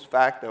know, post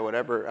facto,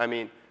 whatever, I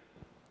mean,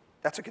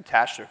 that's a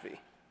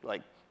catastrophe.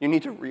 Like, you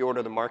need to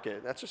reorder the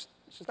market. It's just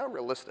not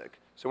realistic.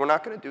 So we're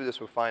not going to do this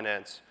with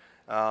finance.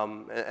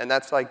 And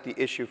that's like the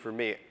issue for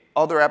me.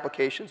 Other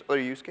applications, other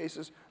use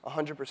cases,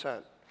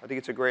 100%. I think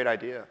it's a great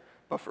idea.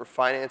 But for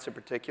finance in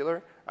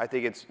particular, I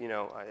think it's, you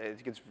know, I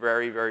think it's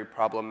very, very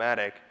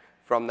problematic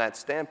from that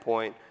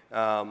standpoint.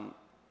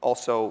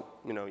 Also,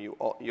 you know,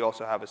 you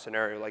also have a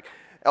scenario like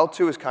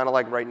L2 is kind of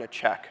like writing a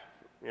check.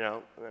 You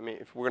know, I mean,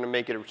 if we're going to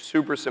make it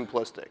super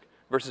simplistic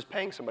versus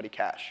paying somebody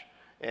cash,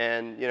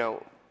 and you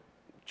know,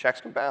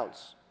 checks can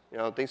bounce. You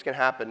know, things can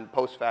happen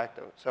post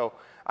facto. So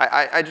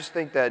I just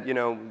think that, you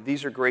know,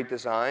 these are great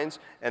designs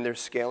and they're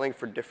scaling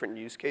for different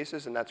use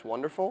cases, and that's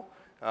wonderful.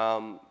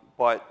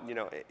 But you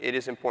know, it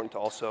is important to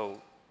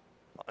also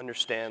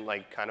understand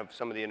like kind of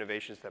some of the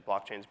innovations that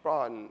blockchain's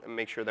brought and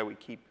make sure that we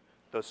keep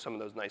some of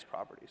those nice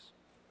properties.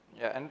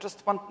 Yeah, and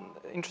just one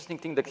interesting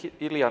thing that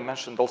Illia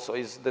mentioned also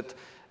is that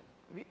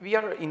we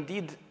are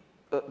indeed,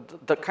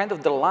 the kind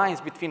of the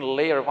lines between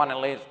layer 1 and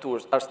layer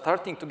 2 are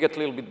starting to get a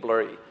little bit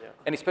blurry. Yeah.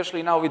 And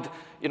especially now with,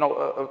 you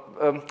know,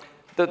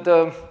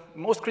 the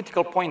most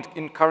critical point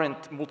in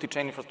current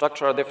multi-chain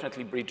infrastructure are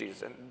definitely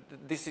bridges. And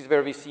this is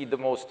where we see the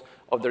most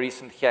of the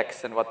recent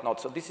hacks and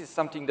whatnot. So this is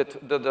something that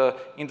the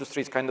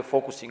industry is kind of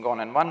focusing on.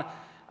 And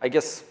I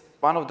guess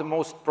one of the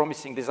most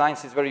promising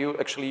designs is where you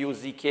actually use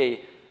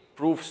ZK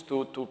proofs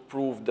to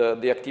prove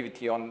the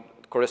activity on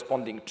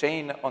corresponding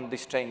chain, on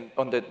this chain,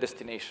 on the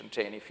destination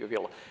chain, if you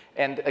will.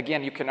 And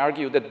again, you can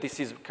argue that this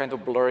is kind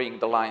of blurring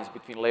the lines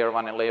between layer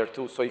 1 and layer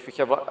 2. So if you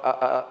have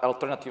an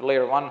alternative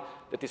layer 1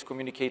 that is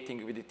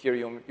communicating with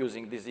Ethereum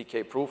using the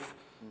ZK proof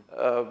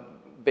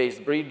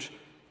based bridge,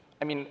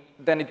 I mean,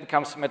 then it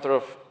becomes a matter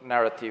of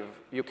narrative.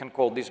 You can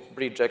call this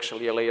bridge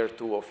actually a layer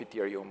 2 of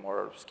Ethereum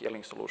or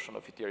scaling solution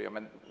of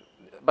Ethereum.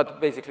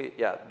 But basically,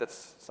 yeah,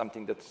 that's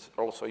something that's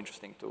also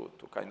interesting to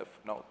kind of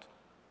note.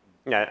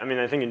 Yeah, I mean,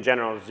 I think in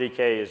general,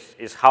 ZK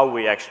is how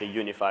we actually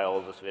unify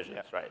all those visions,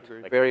 right?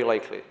 Like, very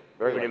likely.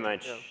 Pretty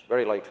much. Yeah.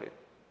 Very likely.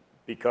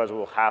 Because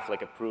we'll have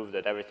like a proof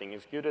that everything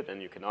is executed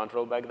and you cannot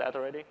roll back that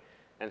already.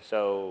 And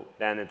so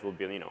then it will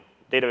be, you know,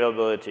 data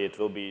availability, it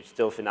will be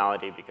still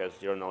finality because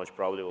zero knowledge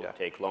probably will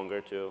take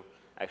longer to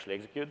actually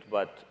execute.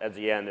 But at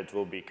the end, it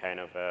will be kind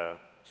of a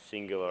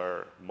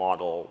singular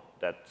model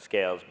that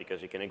scales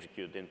because you can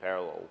execute in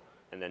parallel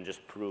and then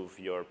just prove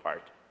your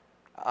part.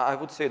 I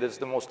would say that's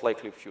the most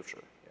likely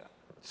future.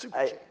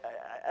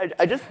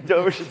 I just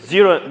don't.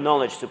 Zero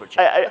knowledge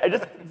superchain. I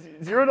just,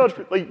 zero knowledge,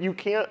 like you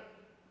can't,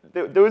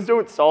 those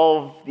don't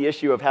solve the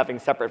issue of having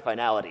separate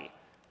finality.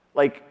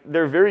 Like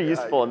they're very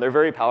useful and they're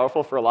very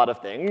powerful for a lot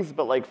of things,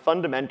 but like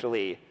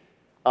fundamentally,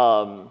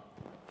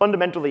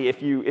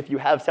 if you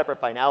have separate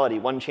finality,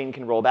 one chain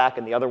can roll back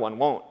and the other one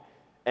won't.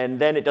 And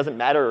then it doesn't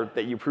matter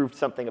that you proved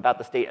something about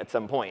the state at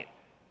some point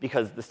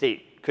because the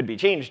state could be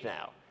changed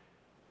now.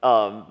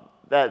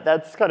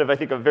 That's kind of, I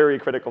think, a very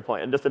critical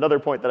point. And just another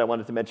point that I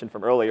wanted to mention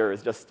from earlier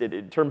is just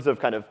in terms of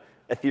kind of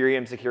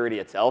Ethereum security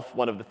itself,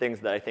 one of the things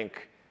that I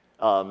think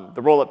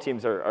the rollup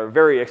teams are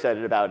very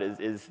excited about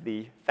is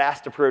the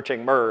fast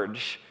approaching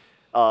merge,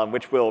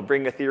 which will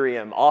bring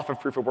Ethereum off of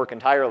proof of work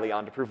entirely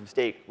onto proof of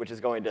stake, which is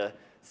going to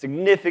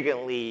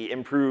significantly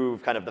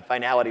improve kind of the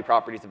finality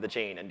properties of the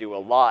chain and do a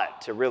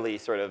lot to really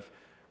sort of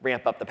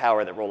ramp up the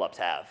power that rollups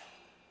have.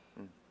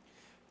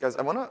 Guys,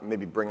 I want to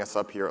maybe bring us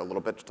up here a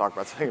little bit to talk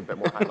about something a bit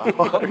more high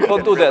level.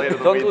 Don't do that.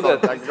 Don't do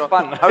that. It's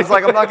fun. I was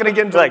like, I'm not going to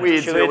get into the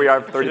weeds. Here we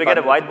are, 35 Should we get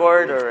a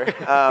whiteboard or?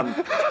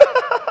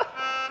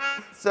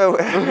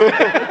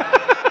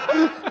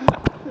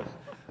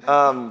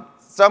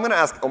 So I'm going to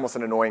ask almost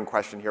an annoying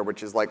question here,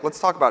 which is like, let's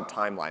talk about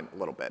timeline a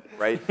little bit,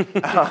 right?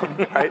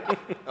 Right?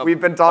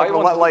 We've been talking a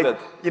lot, like,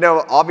 you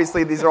know,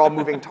 obviously these are all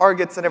moving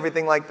targets and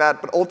everything like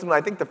that, but ultimately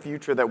I think the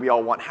future that we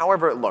all want,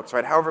 however it looks,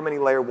 right? However many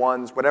layer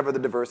ones, whatever the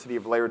diversity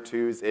of layer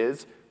twos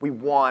is, we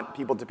want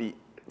people to be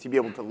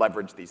able to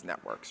leverage these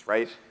networks,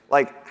 right?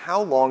 Like,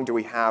 how long do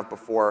we have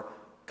before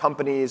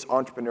companies,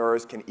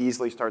 entrepreneurs can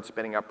easily start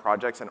spinning up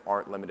projects and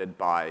aren't limited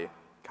by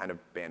kind of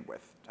bandwidth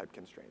type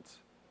constraints?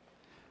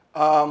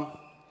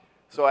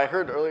 So I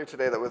heard earlier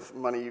today that with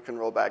money you can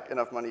roll back,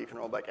 enough money you can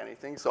roll back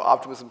anything. So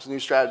Optimism's new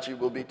strategy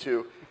will be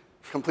to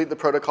complete the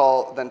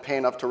protocol, then pay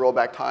enough to roll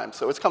back time.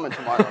 So it's coming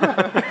tomorrow.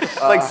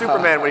 It's like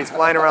Superman when he's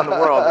flying around the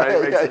world, right?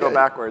 It makes you go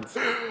backwards.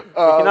 You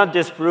cannot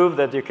disprove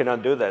that you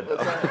cannot do that.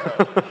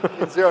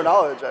 In zero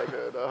knowledge, I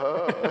could.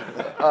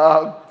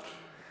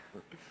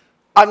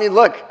 I mean,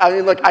 look,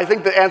 I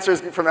think the answer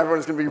from everyone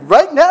is going to be,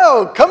 right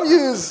now, come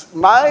use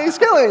my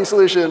scaling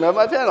solution of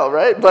my panel,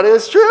 right? But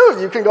it's true.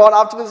 You can go on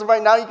Optimism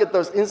right now. You get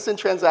those instant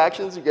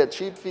transactions. You get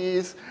cheap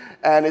fees.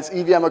 And it's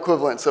EVM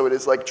equivalent. So it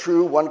is like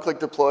true one-click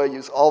deploy.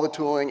 Use all the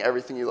tooling,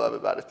 everything you love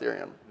about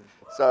Ethereum.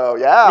 So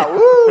yeah,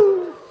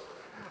 woo!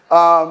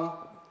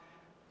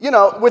 You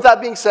know, with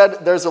that being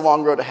said, there's a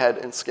long road ahead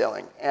in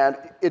scaling. And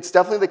it's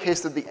definitely the case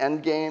that the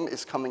end game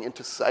is coming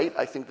into sight.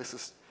 I think this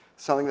is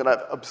something that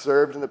I've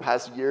observed in the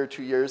past year or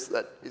 2 years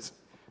that is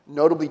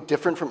notably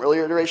different from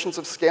earlier iterations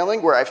of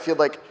scaling, where I feel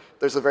like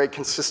there's a very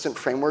consistent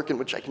framework in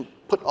which I can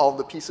put all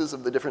the pieces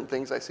of the different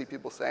things I see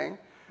people saying.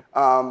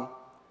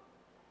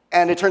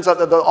 And it turns out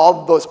that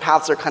all of those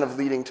paths are kind of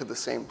leading to the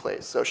same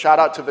place. So shout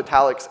out to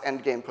Vitalik's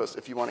endgame post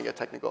if you want to get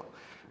technical.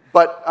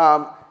 But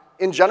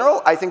in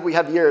general, I think we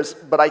have years,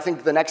 but I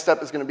think the next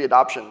step is going to be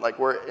adoption. Like,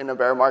 we're in a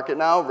bear market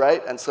now,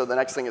 right? And so the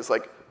next thing is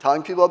like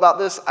telling people about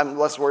this. I'm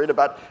less worried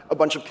about a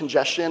bunch of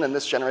congestion and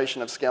this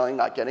generation of scaling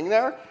not getting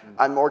there.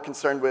 I'm more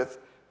concerned with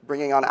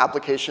bringing on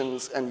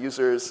applications and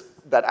users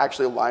that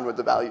actually align with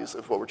the values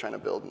of what we're trying to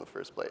build in the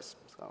first place.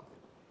 So.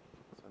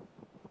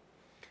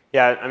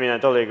 Yeah, I mean, I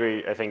totally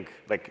agree. I think,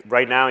 like,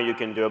 right now you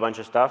can do a bunch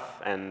of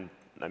stuff, and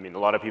I mean, a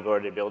lot of people are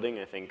already building,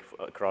 I think,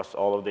 across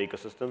all of the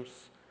ecosystems.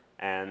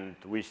 And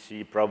we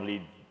see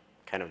probably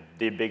kind of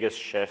the biggest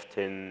shift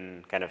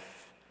in kind of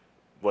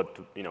what,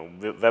 you know,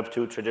 Web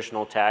 2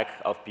 traditional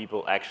tech of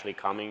people actually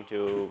coming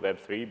to Web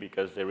 3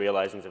 because they're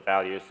realizing the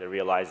values, they're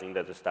realizing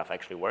that the stuff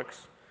actually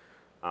works.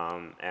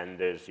 And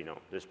there's, you know,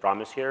 there's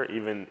promise here.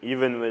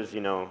 Even with,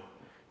 you know,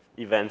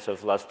 events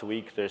of last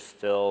week, there's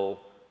still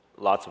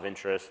lots of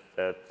interest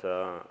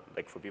that,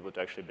 like, for people to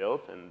actually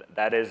build. And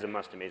that is the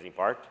most amazing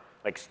part.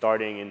 Like,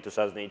 starting in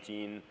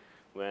 2018,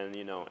 when,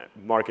 you know,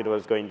 market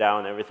was going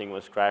down, everything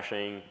was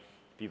crashing,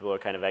 people are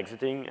kind of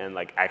exiting, and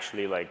like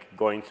actually like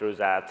going through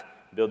that,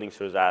 building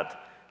through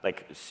that,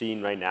 like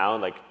seeing right now,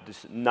 like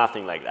this,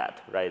 nothing like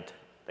that, right?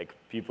 Like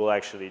people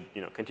actually, you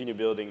know, continue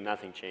building,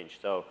 nothing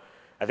changed. So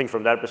I think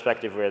from that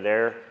perspective, we're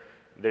there.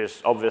 There's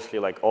obviously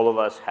like all of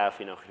us have,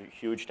 you know,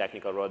 huge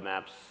technical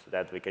roadmaps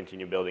that we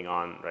continue building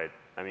on, right?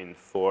 I mean,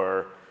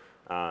 for,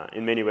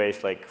 in many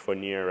ways, like for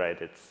Near,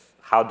 right, it's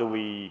how do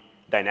we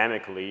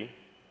dynamically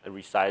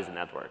resize the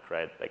network,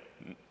 right? Like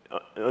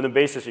on the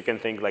basis you can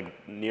think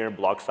like Near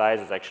block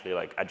size is actually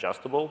like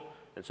adjustable,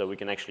 and so we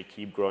can actually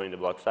keep growing the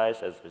block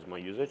size as there's more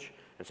usage.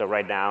 And so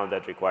right now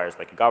that requires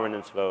like a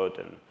governance vote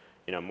and,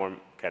 you know,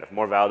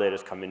 more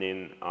validators coming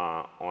in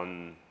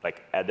on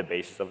like at the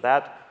basis of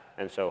that.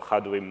 And so how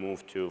do we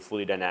move to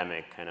fully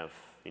dynamic kind of,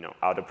 you know,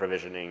 auto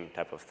provisioning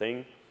type of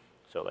thing?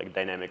 So like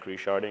dynamic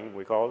resharding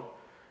we call it.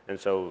 And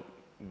so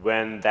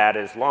when that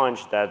is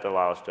launched, that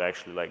allows to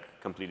actually like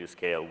completely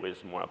scale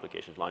with more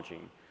applications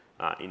launching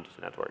into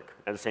the network.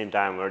 At the same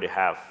time, we already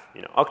have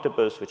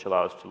Octopus, which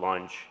allows to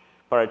launch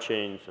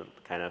parachains and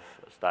kind of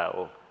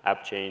style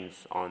app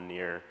chains on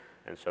Near,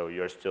 and so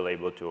you're still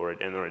able to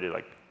already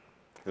like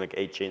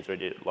 8 chains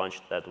already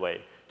launched that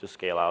way to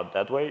scale out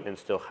that way and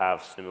still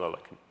have similar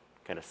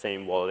kind of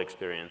same wallet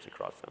experience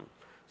across them.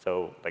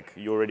 So like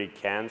you already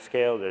can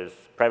scale. There's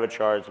private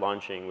shards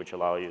launching which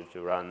allow you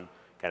to run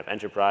kind of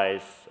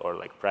enterprise or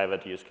like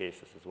private use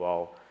cases as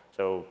well.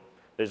 So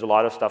there's a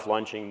lot of stuff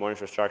launching, more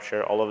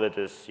infrastructure. All of it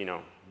is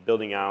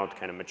building out,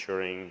 kind of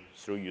maturing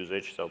through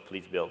usage. So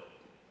please build.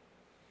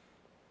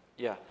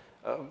 Yeah.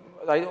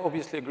 I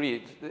obviously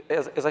agree.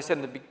 As I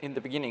said in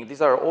the beginning,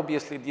 these are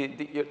obviously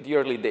the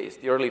early days,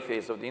 the early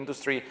phase of the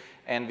industry,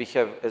 and we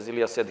have, as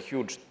Illia said,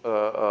 huge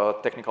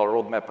technical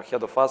roadmap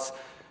ahead of us.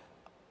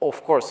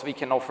 Of course, we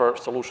can offer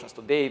solutions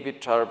today,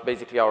 which are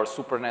basically our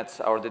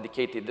supernets, our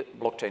dedicated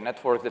blockchain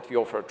network that we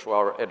offer through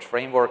our Edge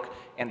framework,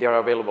 and they are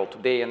available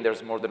today, and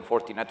there's more than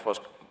 40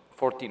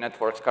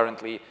 networks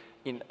currently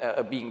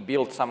being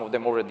built, some of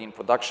them already in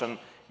production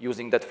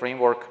using that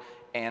framework.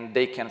 And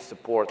they can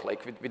support,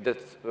 like with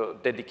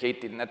that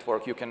dedicated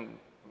network, you can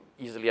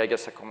easily, I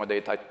guess,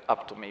 accommodate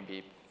up to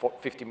maybe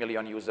 50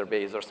 million user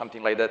base or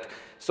something like that.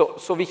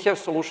 So we have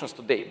solutions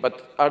today,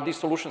 but are these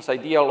solutions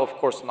ideal? Of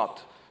course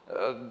not.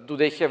 Do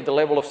they have the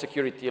level of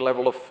security,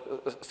 level of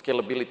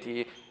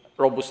scalability,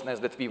 robustness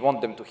that we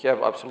want them to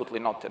have? Absolutely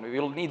not, and we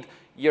will need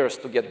years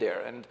to get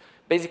there. And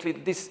basically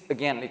this,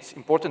 again, it's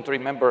important to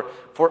remember,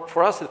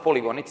 for us at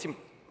Polygon,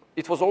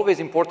 it was always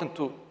important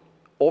to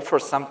offer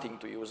something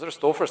to users,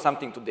 to offer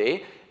something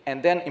today,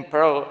 and then in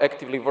parallel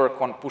actively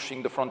work on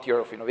pushing the frontier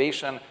of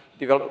innovation,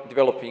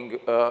 developing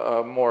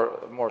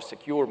more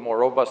secure, more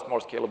robust, more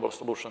scalable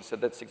solutions,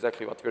 and that's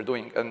exactly what we're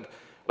doing. And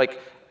like,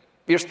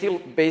 we're still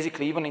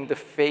basically even in the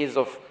phase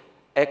of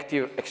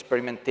active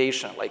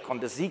experimentation. Like on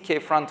the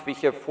ZK front, we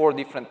have 4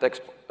 different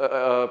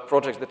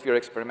projects that we're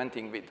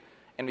experimenting with,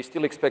 and we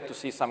still expect to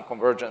see some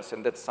convergence,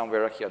 and that's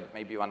somewhere ahead,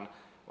 maybe one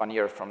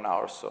year from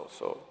now or so.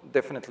 So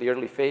definitely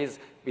early phase.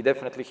 We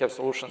definitely have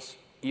solutions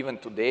even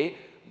today,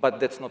 but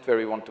that's not where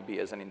we want to be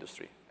as an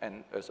industry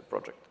and as a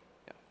project.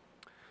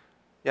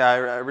 Yeah,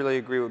 I really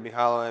agree with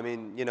Mihailo. I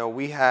mean,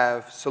 we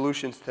have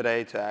solutions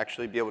today to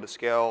actually be able to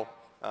scale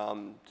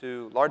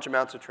to large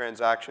amounts of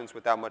transactions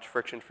without much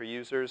friction for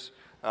users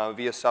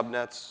via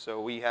subnets.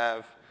 So we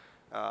have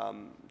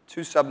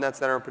 2 subnets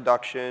that are in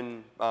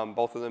production,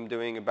 both of them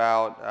doing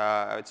about,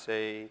 I would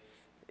say,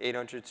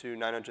 800 to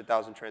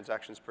 900,000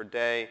 transactions per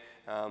day,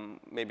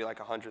 maybe like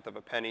 1/100 of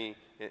a penny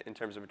in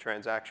terms of a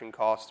transaction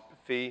cost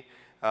fee.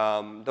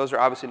 Those are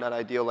obviously not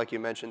ideal, like you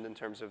mentioned, in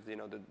terms of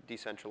the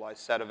decentralized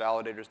set of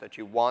validators that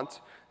you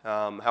want.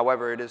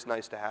 However, it is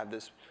nice to have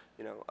this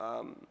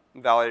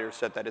validator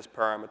set that is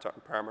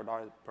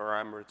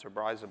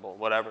parameterizable,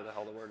 whatever the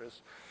hell the word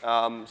is.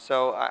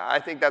 So I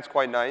think that's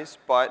quite nice,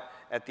 but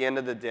at the end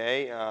of the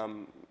day,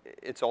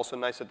 it's also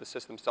nice that the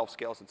system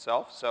self-scales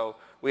itself. So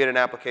we had an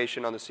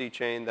application on the C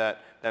chain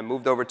that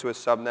moved over to a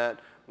subnet.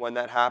 When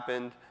that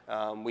happened,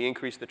 we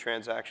increased the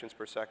transactions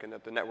per second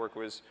that the network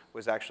was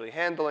actually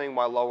handling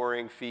while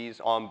lowering fees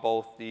on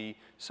both the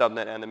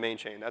subnet and the main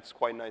chain. That's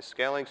quite nice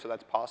scaling, so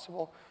that's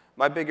possible.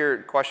 My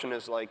bigger question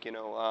is like,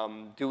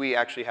 do we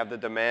actually have the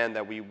demand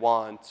that we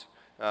want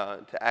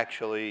to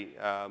actually,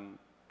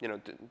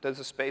 does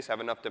the space have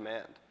enough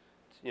demand?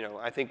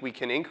 I think we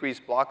can increase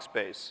block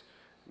space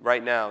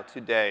right now,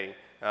 today,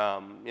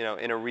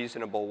 in a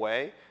reasonable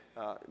way.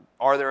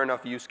 Are there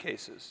enough use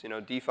cases?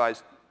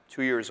 DeFi's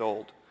 2 years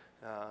old.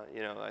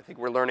 I think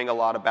we're learning a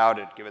lot about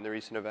it, given the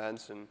recent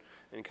events and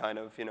kind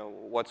of,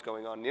 what's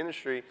going on in the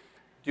industry.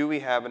 Do we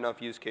have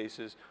enough use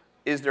cases?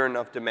 Is there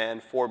enough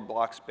demand for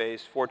block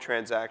space, for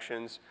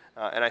transactions?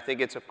 And I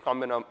think it's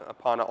incumbent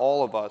upon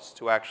all of us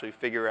to actually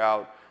figure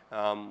out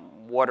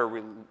what are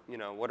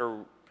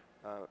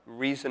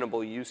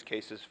reasonable use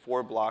cases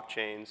for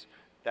blockchains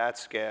that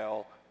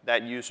scale,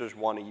 that users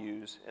want to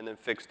use, and then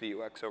fix the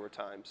UX over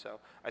time.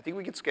 So I think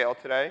we can scale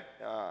today.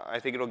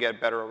 I think it'll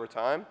get better over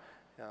time,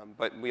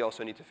 but we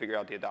also need to figure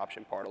out the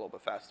adoption part a little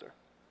bit faster.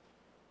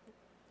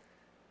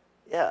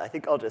 Yeah, I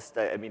think I'll just,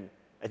 I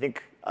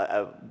think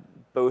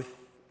both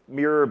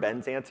mirror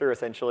Ben's answer,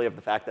 essentially, of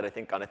the fact that I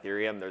think on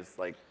Ethereum there's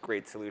like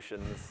great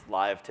solutions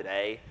live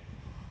today.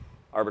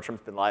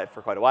 Arbitrum's been live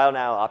for quite a while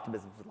now.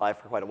 Optimism's been live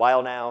for quite a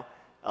while now.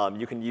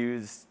 You can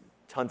use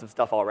tons of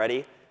stuff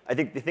already. I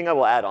think the thing I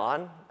will add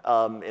on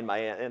in my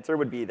answer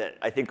would be that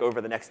I think over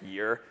the next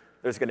year,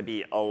 there's going to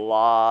be a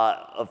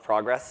lot of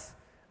progress.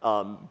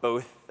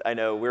 I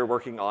know we're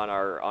working on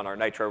our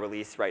Nitro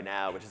release right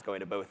now, which is going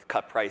to both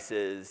cut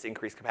prices,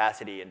 increase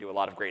capacity, and do a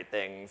lot of great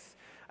things.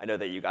 I know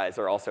that you guys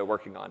are also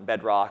working on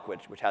Bedrock,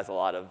 which has a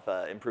lot of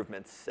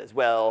improvements as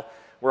well.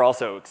 We're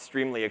also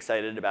extremely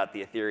excited about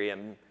the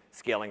Ethereum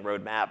scaling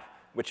roadmap,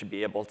 which should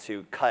be able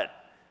to cut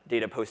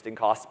data posting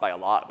costs by a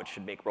lot, which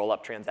should make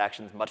roll-up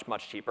transactions much,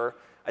 much cheaper.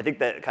 I think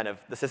that kind of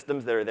the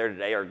systems that are there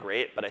today are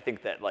great, but I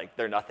think that like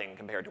they're nothing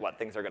compared to what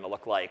things are going to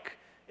look like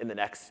in the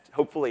next,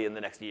 hopefully in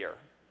the next year.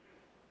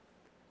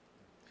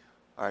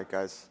 All right,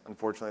 guys.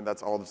 Unfortunately,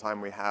 that's all the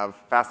time we have.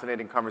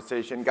 Fascinating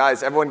conversation.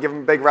 Guys, everyone give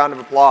them a big round of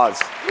applause.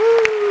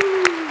 Woo!